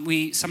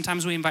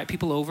sometimes we invite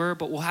people over,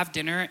 but we'll have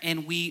dinner,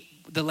 and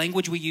the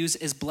language we use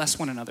is bless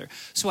one another.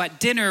 So at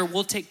dinner,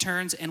 we'll take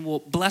turns and we'll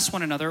bless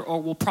one another,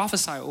 or we'll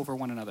prophesy over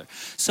one another.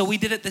 So we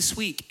did it this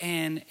week,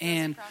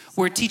 and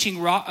we're teaching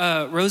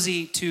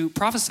Rosie to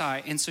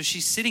prophesy. And so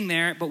she's sitting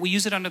there, but we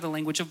use it under the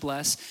language of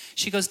bless.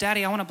 She goes,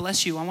 Daddy, I want to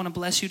bless you. I want to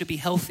bless you to be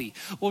healthy.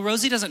 Well,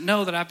 Rosie doesn't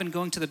know that I've been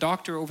going to the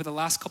doctor over the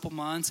last couple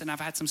months, and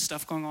I've had some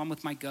stuff going on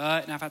with my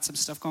gut, and I've had some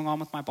stuff going on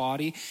with my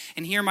body.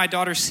 And here my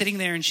daughter's sitting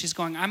there, and she's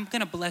going, I'm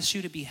going to bless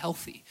you to be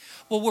healthy.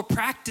 Well, we're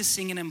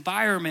practicing an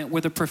environment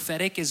where the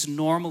prophetic is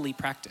normally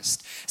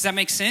practiced. Does that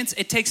make sense?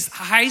 It takes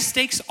high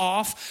stakes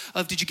off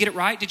of, did you get it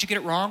right? Did you get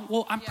it wrong?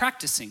 Well, I'm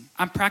practicing.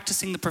 I'm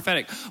practicing the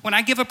prophetic. When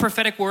I give a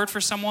prophetic word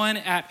for someone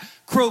at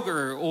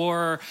Kroger,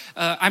 or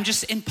I'm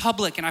just in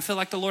public and I feel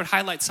like the Lord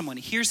highlights someone,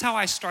 here's how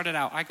I started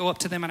out. I go up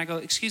to them and I go,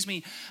 excuse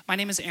me, my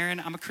name is Aaron.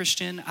 I'm a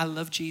Christian. I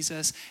love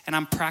Jesus, and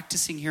I'm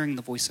practicing hearing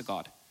the voice of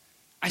God.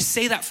 I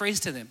say that phrase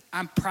to them.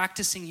 I'm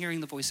practicing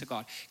hearing the voice of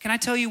God. Can I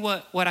tell you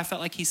what I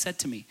felt like he said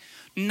to me?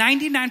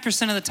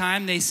 99% of the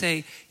time they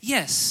say,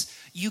 yes,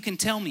 you can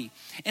tell me.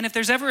 And if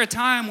there's ever a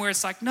time where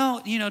it's like,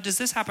 no, does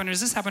this happen, or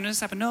does this happen, or does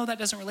this happen? No, that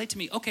doesn't relate to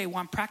me. Okay, well,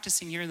 I'm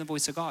practicing hearing the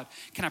voice of God.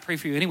 Can I pray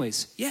for you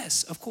anyways?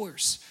 Yes, of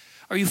course.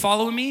 Are you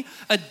following me?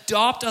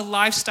 Adopt a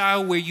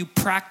lifestyle where you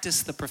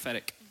practice the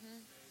prophetic.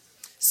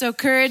 So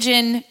courage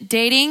in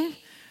dating,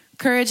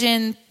 courage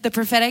in the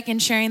prophetic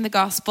and sharing the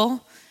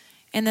gospel.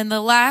 And then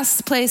the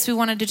last place we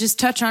wanted to just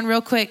touch on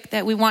real quick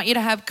that we want you to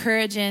have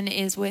courage in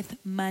is with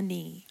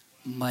money.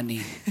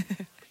 Money.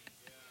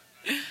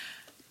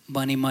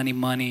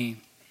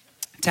 Money.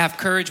 To have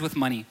courage with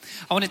money.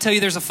 I want to tell you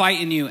there's a fight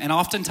in you, and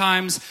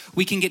oftentimes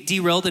we can get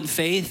derailed in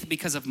faith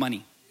because of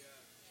money.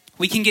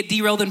 We can get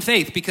derailed in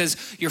faith because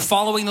you're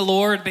following the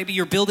Lord. Maybe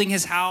you're building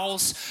his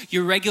house.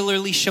 You're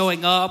regularly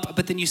showing up,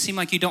 but then you seem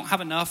like you don't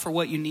have enough for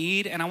what you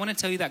need. And I want to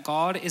tell you that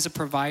God is a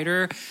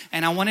provider.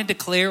 And I want to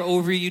declare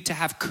over you to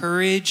have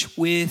courage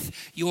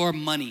with your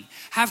money.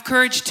 Have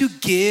courage to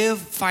give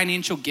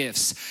financial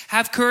gifts.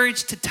 Have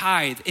courage to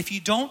tithe. If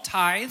you don't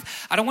tithe,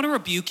 I don't want to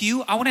rebuke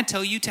you. I want to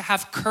tell you to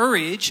have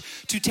courage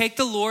to take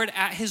the Lord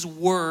at his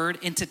word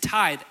and to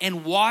tithe,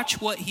 and watch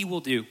what he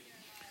will do.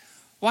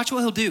 Watch what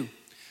he'll do.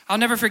 I'll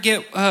never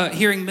forget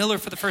hearing Miller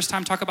for the first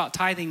time talk about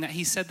tithing, that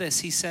he said this.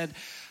 He said,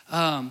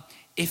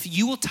 if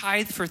you will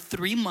tithe for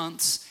 3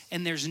 months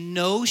and there's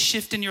no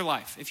shift in your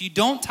life, if you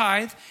don't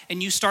tithe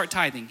and you start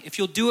tithing, if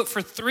you'll do it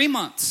for 3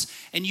 months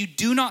and you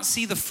do not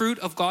see the fruit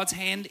of God's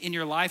hand in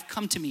your life,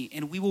 come to me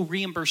and we will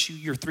reimburse you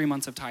your 3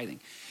 months of tithing.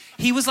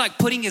 He was like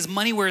putting his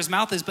money where his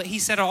mouth is, but he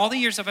said all the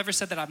years I've ever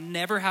said that, I've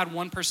never had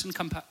one person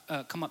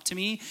come up to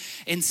me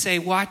and say,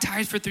 well, I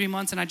tithe for 3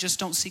 months and I just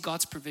don't see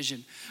God's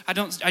provision. I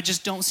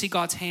just don't see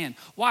God's hand.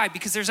 Why?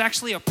 Because there's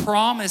actually a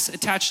promise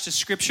attached to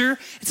Scripture.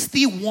 It's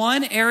the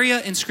one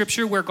area in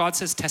Scripture where God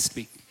says, test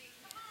me.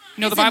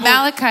 You know, it's the Bible. In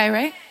Malachi,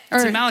 right?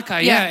 It's in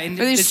Malachi, yeah. And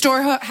or these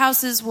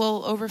storehouses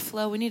will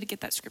overflow. We need to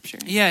get that scripture.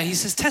 Yeah, he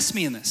says, test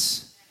me in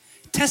this.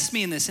 Test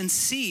me in this and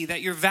see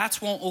that your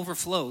vats won't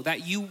overflow, that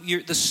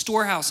the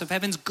storehouse of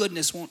heaven's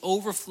goodness won't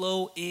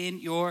overflow in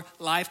your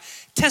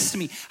life. Test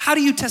me. How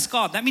do you test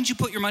God? That means you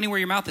put your money where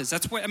your mouth is.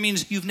 That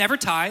means you've never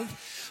tithed.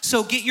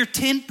 So get your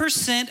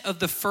 10% of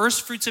the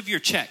first fruits of your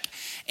check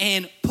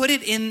and put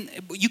it in.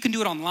 You can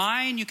do it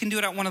online. You can do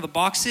it at one of the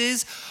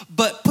boxes,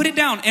 but put it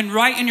down and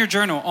write in your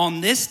journal, on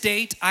this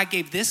date, I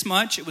gave this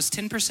much. It was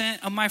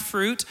 10% of my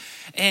fruit.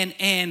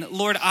 And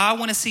Lord, I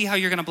want to see how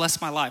you're going to bless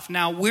my life.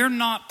 Now, we're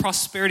not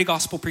prosperity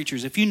gospel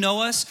preachers. If you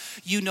know us,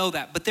 you know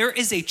that. But there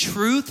is a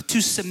truth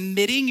to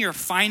submitting your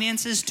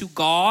finances to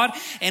God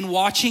and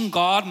watching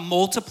God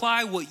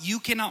multiply what you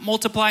cannot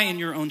multiply in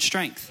your own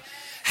strength.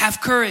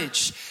 Have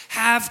courage.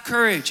 Have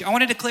courage. I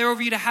want to declare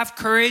over you to have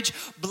courage,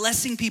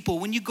 blessing people.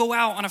 When you go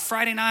out on a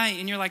Friday night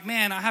and you're like,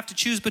 man, I have to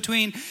choose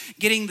between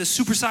getting the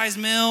supersized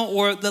meal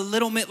or the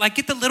little meal. Like,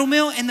 get the little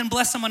meal and then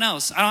bless someone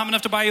else. I don't have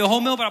enough to buy you a whole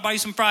meal, but I'll buy you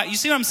some fries. You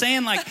see what I'm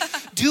saying? Like,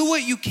 do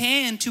what you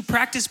can to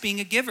practice being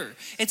a giver.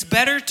 It's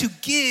better to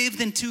give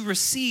than to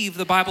receive,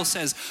 the Bible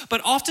says. But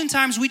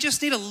oftentimes we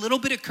just need a little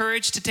bit of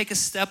courage to take a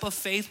step of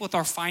faith with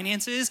our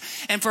finances.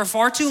 And for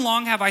far too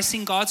long have I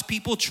seen God's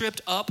people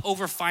tripped up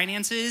over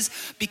finances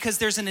because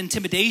there's an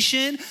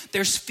intimidation,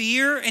 there's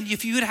fear, and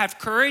if you would have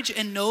courage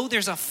and know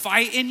there's a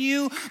fight in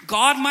you,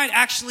 God might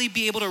actually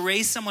be able to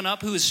raise someone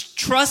up who is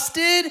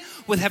trusted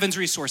with heaven's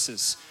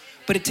resources.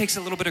 But it takes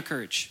a little bit of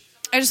courage.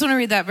 I just want to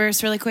read that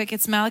verse really quick.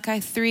 It's Malachi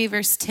 3,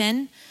 verse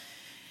 10.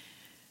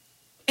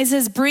 It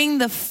says, bring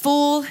the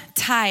full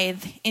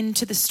tithe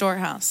into the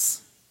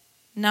storehouse,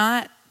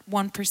 not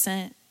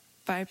 1%,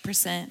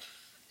 5%,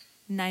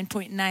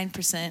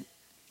 9.9%,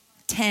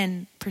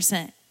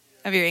 10%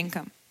 of your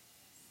income.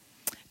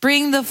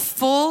 Bring the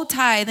full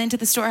tithe into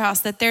the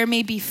storehouse that there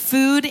may be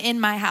food in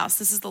my house.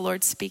 This is the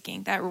Lord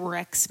speaking. That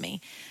wrecks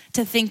me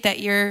to think that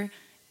you're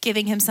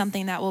giving him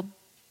something that will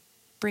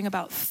bring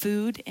about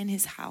food in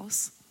his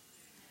house.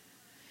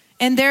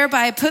 And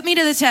thereby put me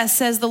to the test,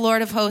 says the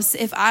Lord of hosts,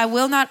 if I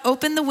will not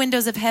open the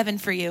windows of heaven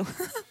for you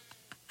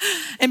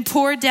and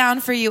pour down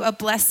for you a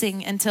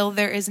blessing until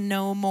there is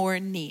no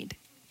more need.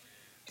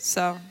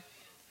 So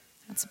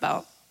that's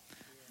about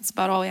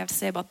all we have to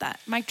say about that.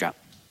 Mic drop.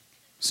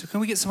 So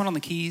can we get someone on the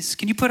keys?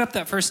 Can you put up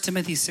that 1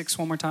 Timothy 6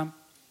 one more time?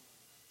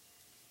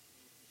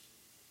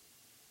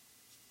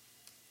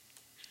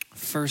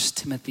 1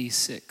 Timothy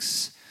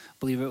 6. I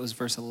believe it was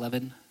verse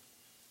 11.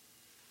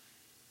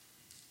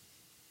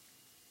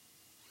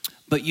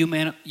 But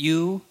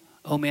you,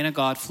 O man of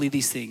God, flee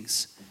these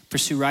things.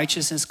 Pursue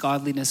righteousness,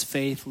 godliness,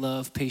 faith,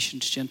 love,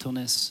 patience,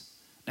 gentleness.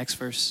 Next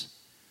verse.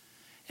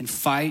 And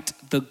fight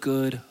the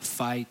good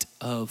fight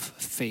of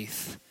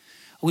faith.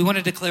 We want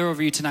to declare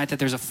over you tonight that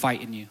there's a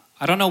fight in you.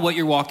 I don't know what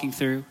you're walking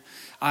through.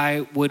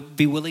 I would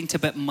be willing to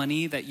bet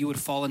money that you would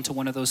fall into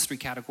one of those 3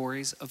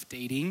 categories of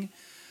dating,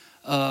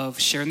 of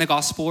sharing the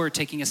gospel or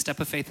taking a step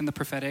of faith in the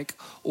prophetic,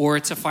 or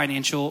it's a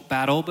financial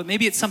battle, but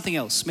maybe it's something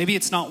else. Maybe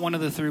it's not one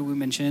of the 3 we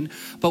mentioned,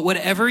 but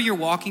whatever you're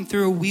walking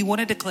through, we want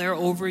to declare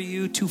over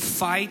you to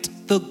fight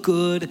the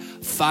good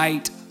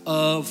fight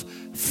of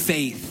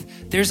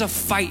faith. There's a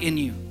fight in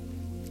you.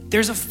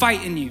 There's a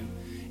fight in you.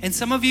 And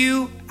some of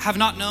you have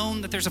not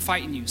known that there's a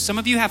fight in you. Some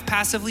of you have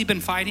passively been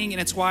fighting, and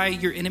it's why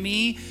your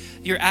enemy,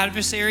 your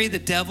adversary, the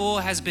devil,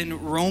 has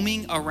been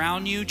roaming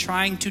around you,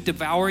 trying to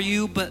devour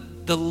you.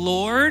 But the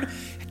Lord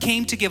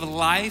came to give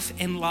life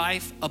and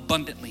life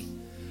abundantly.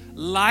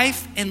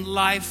 Life and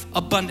life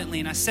abundantly.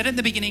 And I said it in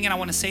the beginning, and I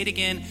want to say it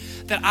again,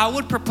 that I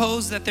would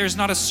propose that there's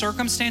not a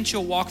circumstance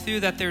you'll walk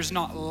through that there's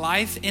not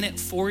life in it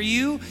for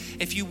you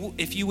if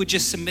you would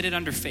just submit it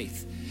under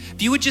faith.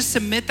 If you would just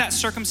submit that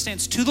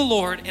circumstance to the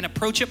Lord and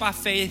approach it by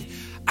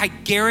faith, I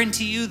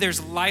guarantee you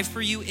there's life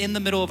for you in the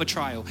middle of a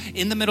trial,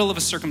 in the middle of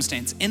a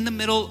circumstance, in the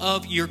middle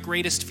of your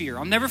greatest fear.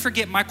 I'll never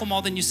forget, Michael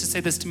Malden used to say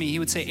this to me. He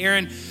would say,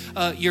 Aaron,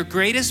 your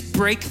greatest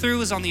breakthrough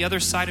is on the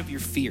other side of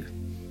your fear.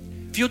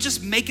 If you'll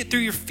just make it through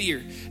your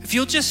fear, if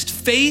you'll just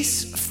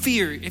face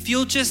fear, if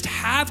you'll just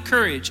have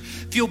courage,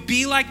 if you'll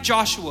be like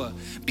Joshua,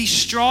 be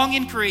strong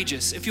and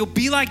courageous, if you'll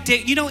be like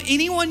David,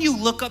 anyone you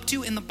look up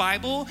to in the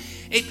Bible,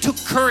 it took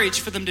courage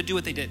for them to do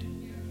what they did.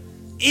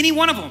 Any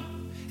one of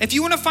them. If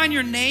you want to find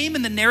your name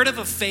in the narrative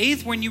of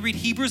faith, when you read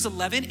Hebrews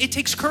 11, it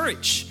takes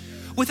courage.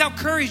 Without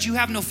courage, you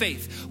have no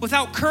faith.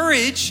 Without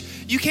courage,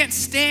 you can't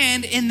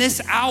stand in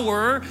this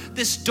hour,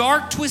 this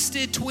dark,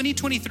 twisted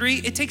 2023.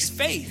 It takes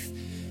faith.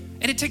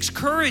 And it takes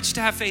courage to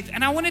have faith.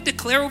 And I want to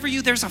declare over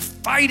you, there's a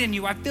fight in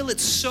you. I feel it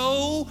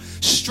so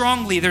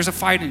strongly. There's a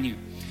fight in you.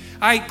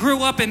 I grew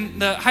up in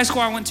the high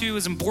school I went to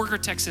was in Borger,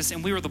 Texas,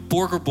 and we were the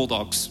Borger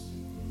Bulldogs.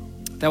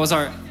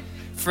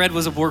 Fred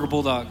was a Borger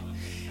Bulldog.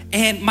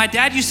 And my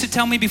dad used to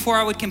tell me before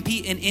I would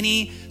compete in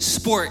any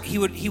sport, he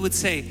would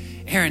say,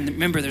 Aaron,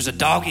 remember, there's a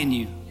dog in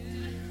you.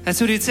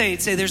 That's what he'd say.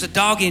 He'd say, there's a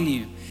dog in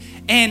you.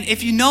 And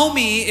if you know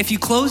me, if you're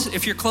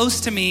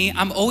close to me,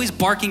 I'm always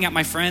barking at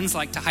my friends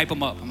like to hype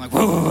them up. I'm like,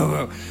 whoa, whoa,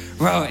 whoa, whoa,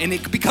 whoa. And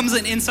it becomes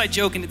an inside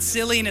joke and it's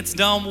silly and it's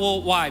dumb.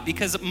 Well, why?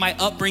 Because of my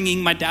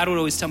upbringing, my dad would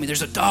always tell me,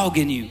 there's a dog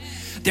in you.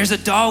 There's a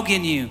dog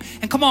in you.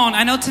 And come on,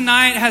 I know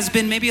tonight has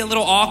been maybe a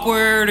little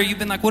awkward or you've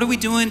been like, what are we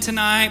doing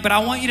tonight? But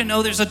I want you to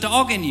know there's a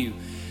dog in you.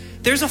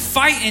 There's a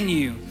fight in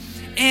you.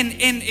 And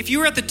if you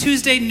were at the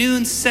Tuesday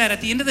noon set,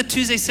 at the end of the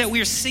Tuesday set, we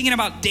were singing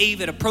about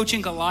David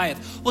approaching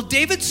Goliath. Well,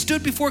 David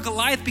stood before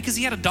Goliath because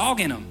he had a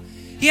dog in him.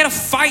 He had a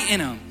fight in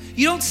him.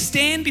 You don't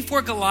stand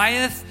before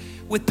Goliath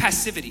with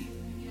passivity.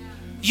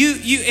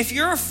 If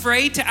you're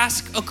afraid to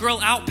ask a girl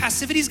out,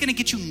 passivity is going to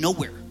get you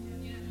nowhere.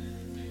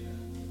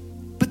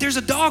 But there's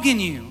a dog in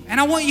you. And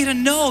I want you to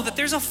know that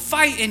there's a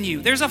fight in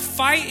you. There's a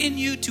fight in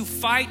you to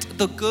fight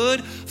the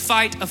good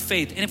fight of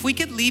faith. And if we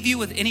could leave you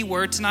with any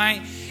word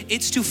tonight,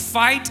 it's to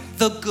fight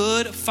the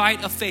good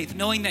fight of faith,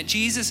 knowing that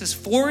Jesus is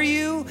for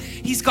you.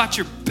 He's got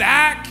your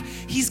back.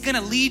 He's going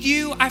to lead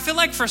you. I feel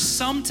like for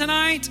some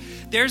tonight,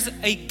 there's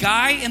a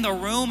guy in the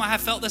room. I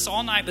have felt this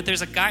all night, but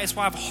there's a guy. It's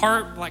why I've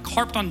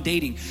harped on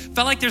dating.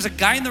 Felt like there's a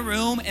guy in the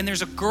room and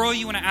there's a girl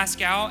you want to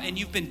ask out and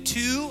you've been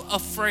too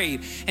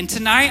afraid. And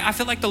tonight, I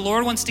feel like the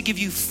Lord wants to give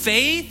you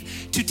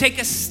faith to take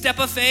a step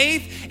of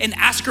faith and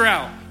ask her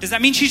out. Does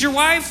that mean she's your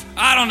wife?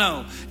 I don't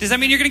know. Does that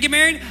mean you're going to get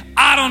married?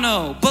 I don't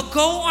know. But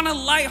go on a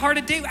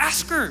lighthearted date.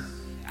 Ask her.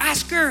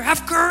 Ask her.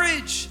 Have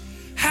courage.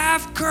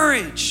 Have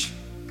courage.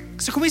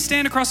 So can we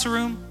stand across the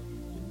room?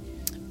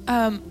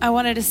 I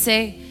wanted to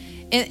say,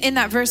 in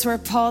that verse where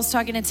Paul's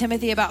talking to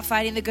Timothy about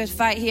fighting the good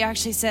fight, he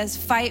actually says,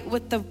 fight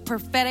with the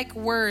prophetic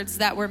words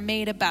that were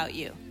made about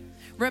you.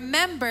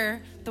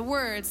 Remember the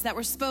words that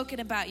were spoken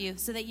about you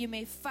so that you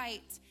may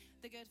fight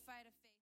the good fight.